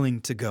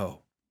willing to go?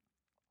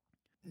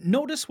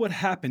 Notice what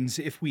happens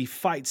if we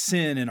fight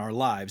sin in our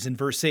lives in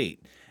verse 8.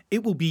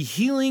 It will be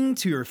healing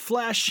to your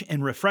flesh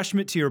and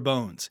refreshment to your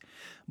bones.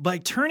 By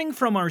turning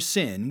from our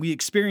sin, we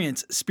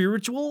experience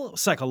spiritual,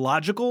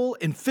 psychological,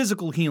 and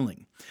physical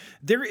healing.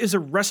 There is a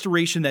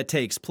restoration that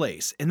takes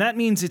place, and that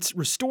means it's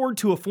restored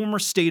to a former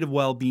state of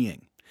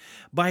well-being.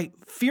 By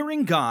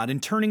fearing God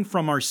and turning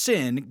from our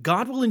sin,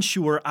 God will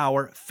ensure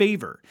our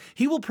favor.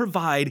 He will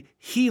provide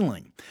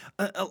healing.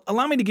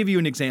 Allow me to give you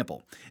an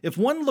example. If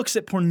one looks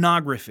at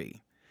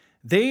pornography,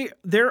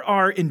 there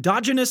are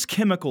endogenous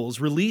chemicals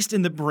released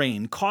in the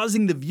brain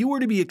causing the viewer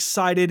to be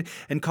excited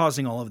and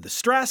causing all of the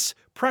stress,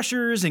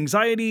 pressures,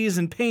 anxieties,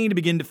 and pain to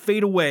begin to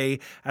fade away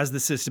as the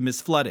system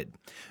is flooded.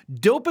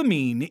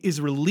 Dopamine is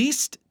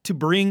released to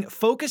bring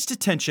focused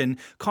attention,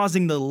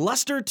 causing the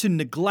luster to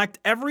neglect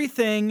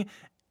everything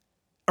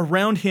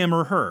around him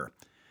or her.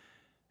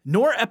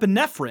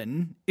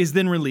 Norepinephrine is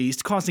then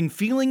released, causing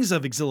feelings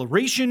of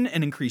exhilaration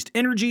and increased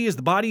energy as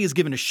the body is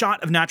given a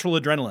shot of natural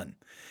adrenaline.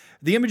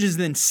 The image is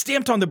then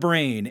stamped on the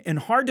brain and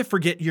hard to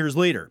forget years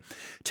later.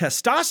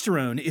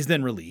 Testosterone is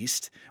then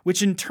released,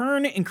 which in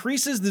turn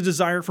increases the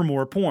desire for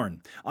more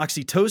porn.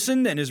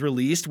 Oxytocin then is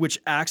released, which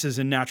acts as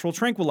a natural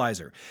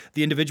tranquilizer.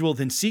 The individual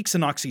then seeks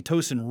an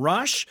oxytocin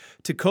rush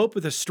to cope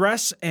with the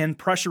stress and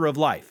pressure of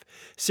life.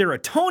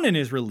 Serotonin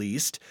is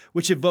released,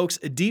 which evokes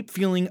a deep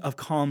feeling of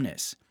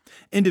calmness.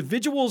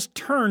 Individuals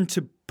turn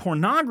to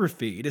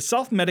pornography to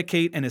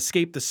self-medicate and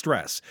escape the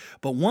stress.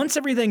 But once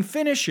everything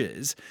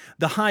finishes,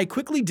 the high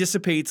quickly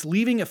dissipates,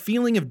 leaving a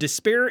feeling of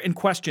despair and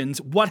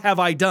questions, what have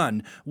I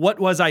done? What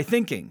was I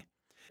thinking?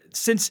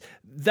 since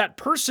that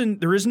person,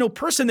 there is no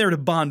person there to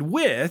bond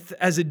with,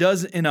 as it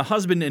does in a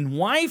husband and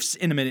wife's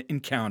intimate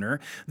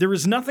encounter, there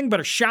is nothing but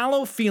a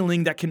shallow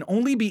feeling that can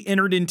only be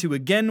entered into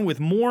again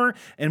with more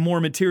and more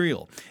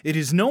material. It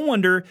is no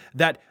wonder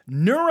that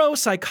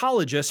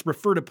neuropsychologists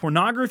refer to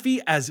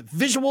pornography as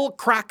visual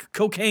crack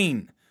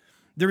cocaine.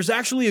 There's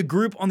actually a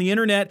group on the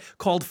internet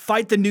called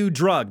Fight the New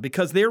Drug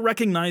because they're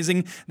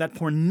recognizing that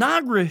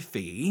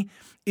pornography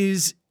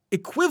is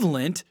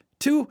equivalent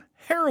to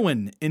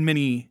heroin in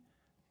many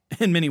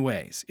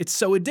ways. It's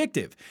so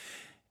addictive.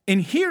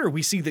 And here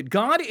we see that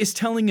God is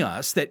telling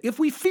us that if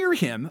we fear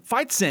him,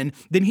 fight sin,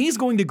 then he's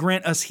going to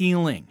grant us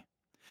healing.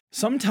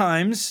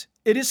 Sometimes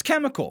it is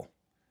chemical,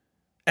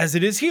 as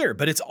it is here,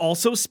 but it's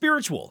also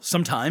spiritual.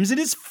 Sometimes it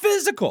is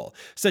physical,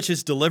 such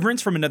as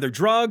deliverance from another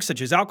drug, such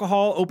as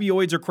alcohol,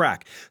 opioids, or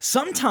crack.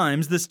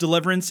 Sometimes this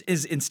deliverance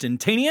is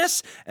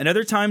instantaneous, and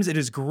other times it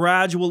is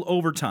gradual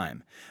over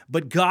time.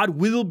 But God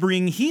will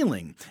bring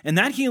healing, and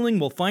that healing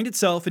will find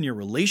itself in your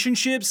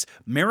relationships,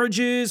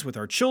 marriages, with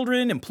our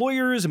children,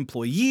 employers,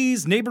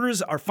 employees,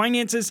 neighbors, our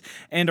finances,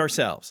 and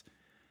ourselves.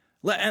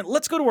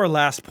 Let's go to our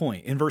last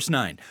point in verse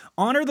 9.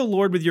 Honor the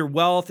Lord with your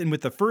wealth and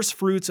with the first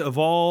fruits of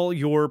all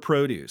your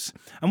produce.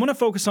 I want to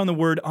focus on the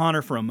word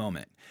honor for a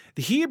moment.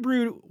 The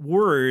Hebrew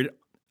word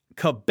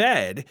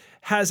kabed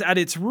has at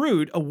its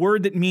root a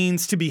word that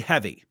means to be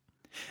heavy.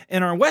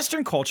 In our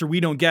Western culture, we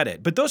don't get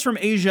it, but those from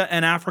Asia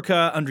and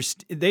Africa,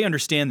 they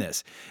understand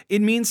this.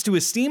 It means to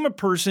esteem a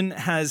person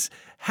as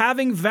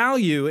having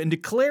value and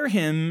declare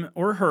him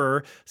or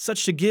her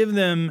such to give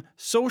them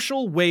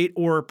social weight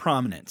or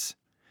prominence.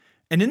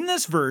 And in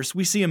this verse,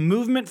 we see a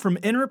movement from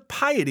inner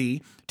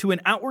piety to an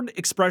outward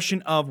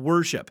expression of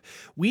worship.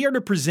 We are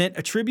to present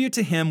a tribute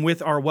to him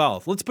with our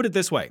wealth. Let's put it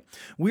this way.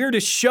 We are to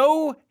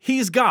show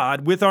he's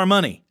God with our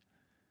money.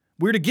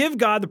 We're to give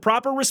God the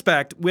proper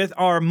respect with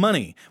our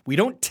money. We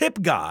don't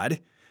tip God.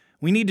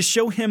 We need to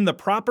show him the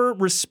proper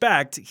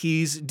respect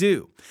he's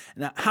due.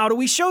 Now, how do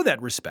we show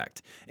that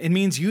respect? It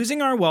means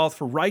using our wealth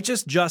for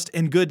righteous, just,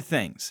 and good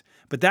things.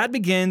 But that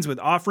begins with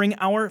offering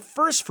our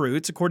first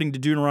fruits, according to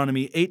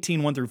Deuteronomy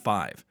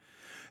 18:1-5.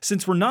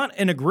 Since we're not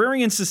an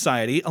agrarian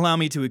society, allow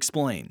me to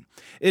explain.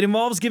 It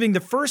involves giving the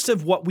first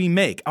of what we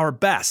make, our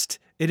best.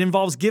 It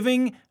involves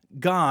giving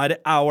God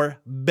our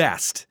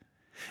best.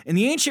 In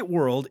the ancient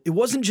world, it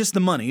wasn't just the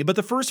money, but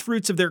the first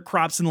fruits of their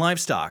crops and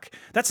livestock.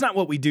 That's not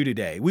what we do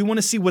today. We want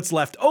to see what's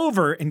left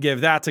over and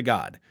give that to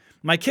God.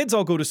 My kids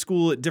all go to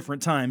school at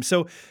different times,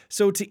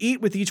 so to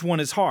eat with each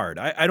one is hard.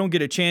 I don't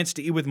get a chance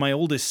to eat with my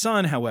oldest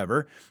son,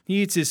 however.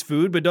 He eats his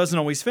food, but doesn't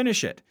always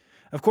finish it.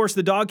 Of course,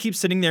 the dog keeps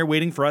sitting there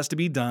waiting for us to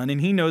be done,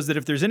 and he knows that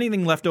if there's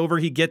anything left over,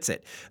 he gets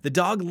it. The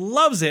dog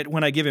loves it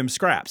when I give him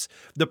scraps.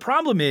 The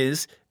problem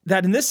is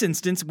that in this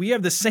instance, we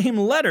have the same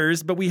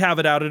letters, but we have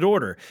it out of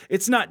order.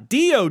 It's not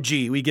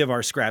D-O-G we give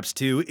our scraps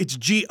to, it's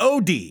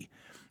G-O-D.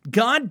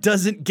 God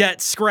doesn't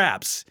get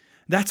scraps.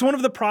 That's one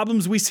of the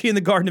problems we see in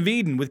the Garden of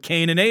Eden with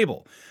Cain and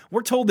Abel.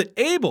 We're told that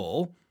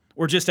Abel,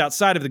 or just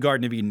outside of the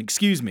Garden of Eden,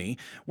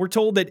 we're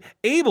told that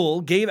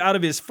Abel gave out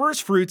of his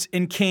first fruits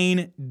and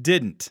Cain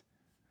didn't.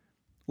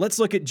 Let's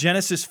look at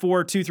Genesis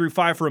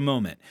 4:2-5 for a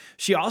moment.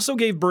 She also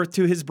gave birth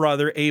to his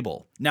brother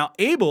Abel. Now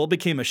Abel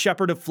became a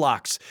shepherd of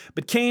flocks,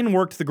 but Cain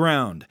worked the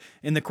ground.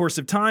 In the course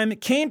of time,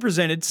 Cain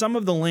presented some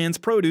of the land's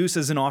produce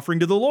as an offering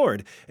to the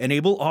Lord, and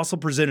Abel also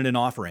presented an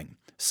offering.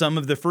 Some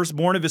of the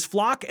firstborn of his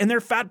flock and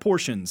their fat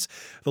portions.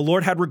 The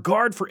Lord had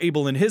regard for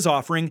Abel and his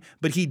offering,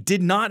 but he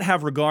did not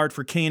have regard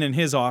for Cain and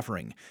his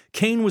offering.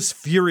 Cain was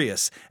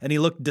furious, and he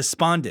looked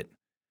despondent.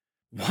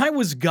 Why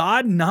was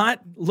God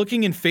not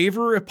looking in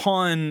favor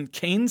upon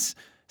Cain's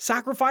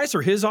sacrifice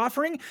or his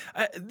offering?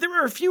 There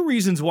are a few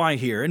reasons why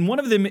here, and one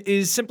of them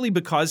is simply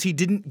because he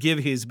didn't give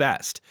his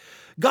best.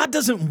 God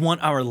doesn't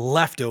want our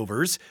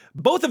leftovers.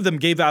 Both of them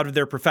gave out of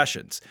their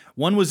professions.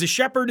 One was a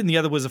shepherd and the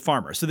other was a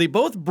farmer. So they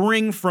both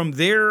bring from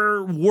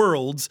their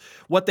worlds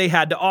what they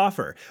had to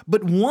offer.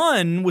 But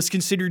one was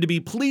considered to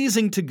be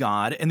pleasing to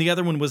God and the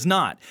other one was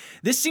not.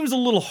 This seems a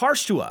little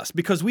harsh to us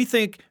because we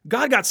think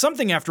God got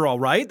something after all,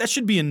 right? That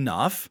should be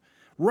enough.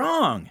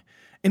 Wrong.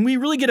 And we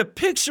really get a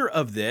picture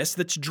of this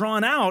that's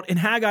drawn out in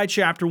Haggai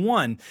chapter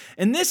 1.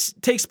 And this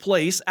takes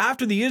place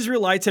after the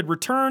Israelites had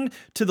returned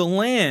to the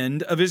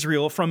land of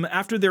Israel from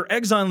after their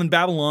exile in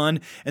Babylon,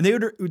 and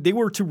they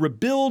were to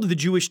rebuild the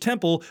Jewish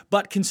temple,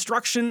 but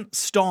construction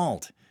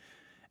stalled.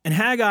 In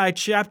Haggai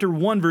chapter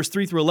 1, verse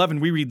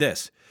 3-11, we read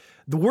this.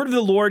 The word of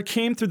the Lord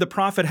came through the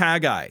prophet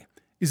Haggai.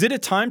 Is it a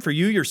time for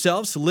you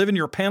yourselves to live in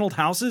your paneled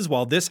houses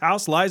while this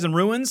house lies in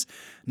ruins?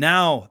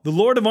 Now, the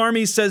Lord of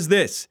armies says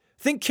this.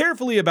 Think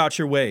carefully about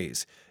your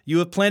ways. You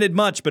have planted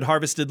much but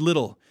harvested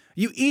little.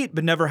 You eat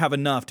but never have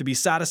enough to be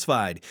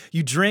satisfied.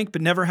 You drink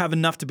but never have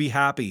enough to be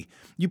happy.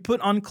 You put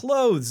on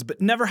clothes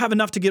but never have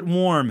enough to get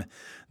warm.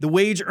 The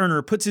wage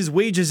earner puts his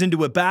wages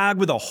into a bag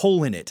with a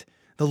hole in it.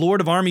 The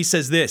Lord of armies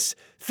says this: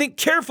 think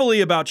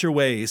carefully about your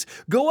ways.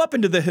 Go up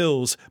into the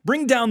hills,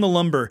 bring down the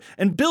lumber,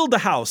 and build a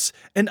house,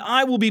 and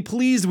I will be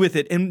pleased with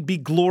it and be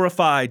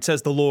glorified,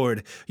 says the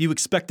Lord. You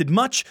expected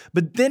much,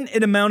 but then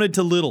it amounted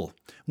to little.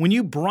 When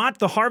you brought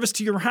the harvest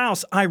to your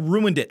house, I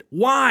ruined it.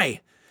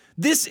 Why?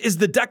 This is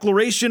the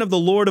declaration of the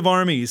Lord of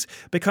armies,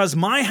 because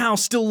my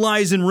house still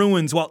lies in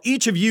ruins, while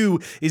each of you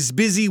is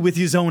busy with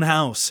his own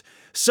house.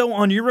 So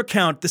on your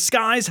account, the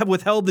skies have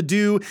withheld the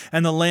dew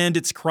and the land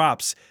its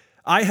crops.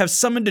 I have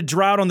summoned a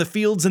drought on the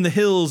fields and the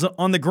hills,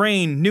 on the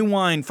grain, new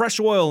wine, fresh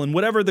oil, and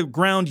whatever the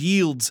ground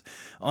yields,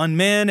 on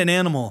man and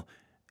animal,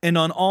 and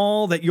on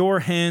all that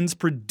your hands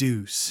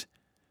produce.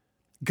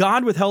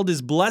 God withheld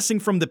his blessing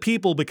from the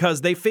people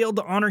because they failed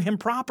to honor him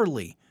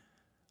properly.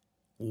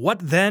 What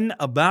then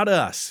about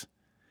us?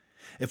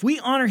 If we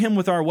honor him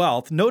with our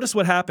wealth, notice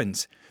what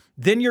happens.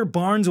 Then your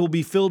barns will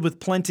be filled with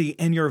plenty,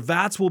 and your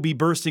vats will be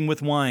bursting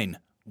with wine.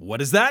 What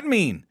does that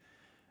mean?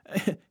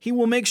 He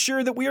will make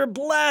sure that we are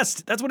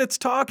blessed. That's what it's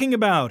talking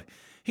about.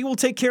 He will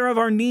take care of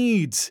our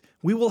needs.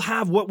 We will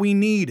have what we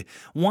need.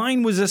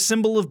 Wine was a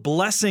symbol of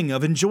blessing,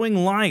 of enjoying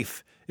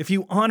life. If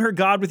you honor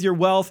God with your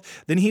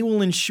wealth, then he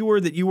will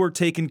ensure that you are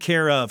taken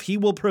care of. He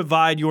will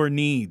provide your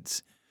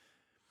needs.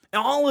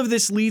 All of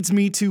this leads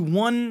me to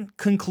one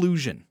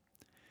conclusion.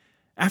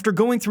 After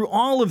going through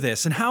all of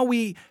this and how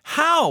we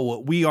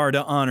are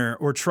to honor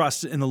or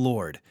trust in the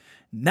Lord,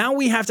 now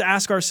we have to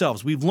ask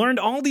ourselves, we've learned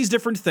all these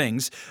different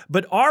things,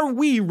 but are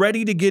we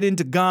ready to get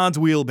into God's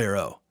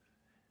wheelbarrow?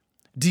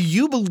 Do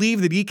you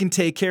believe that he can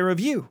take care of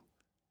you?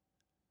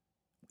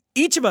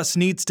 Each of us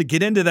needs to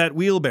get into that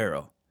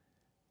wheelbarrow.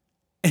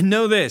 And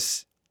know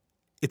this,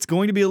 it's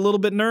going to be a little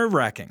bit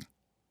nerve-wracking.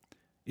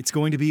 It's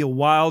going to be a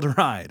wild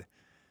ride.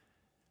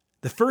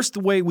 The first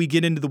way we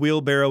get into the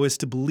wheelbarrow is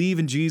to believe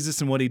in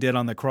Jesus and what he did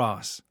on the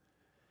cross.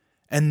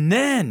 And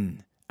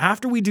then,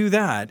 after we do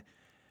that,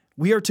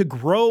 we are to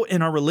grow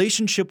in our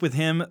relationship with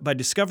him by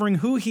discovering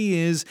who he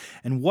is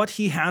and what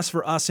he has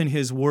for us in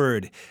his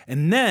word.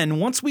 And then,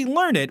 once we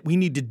learn it, we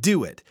need to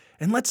do it.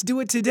 And let's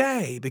do it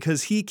today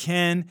because he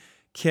can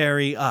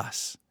carry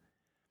us.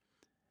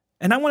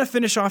 And I want to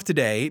finish off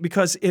today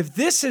because if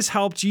this has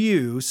helped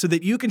you so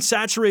that you can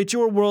saturate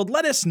your world,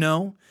 let us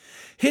know.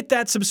 Hit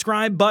that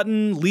subscribe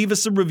button, leave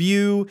us a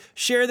review,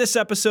 share this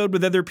episode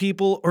with other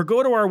people, or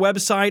go to our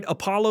website,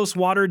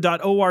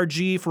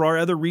 apolloswater.org, for our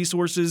other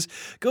resources.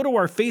 Go to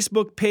our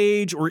Facebook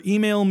page or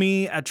email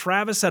me at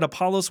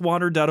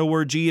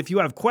travis@apolloswater.org if you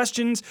have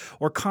questions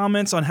or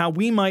comments on how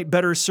we might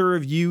better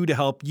serve you to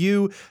help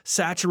you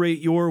saturate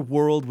your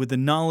world with the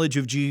knowledge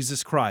of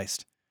Jesus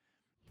Christ.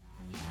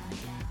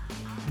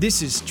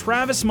 This is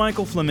Travis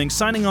Michael Fleming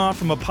signing off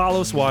from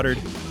Apollos Watered.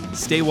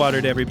 Stay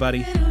watered,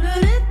 everybody.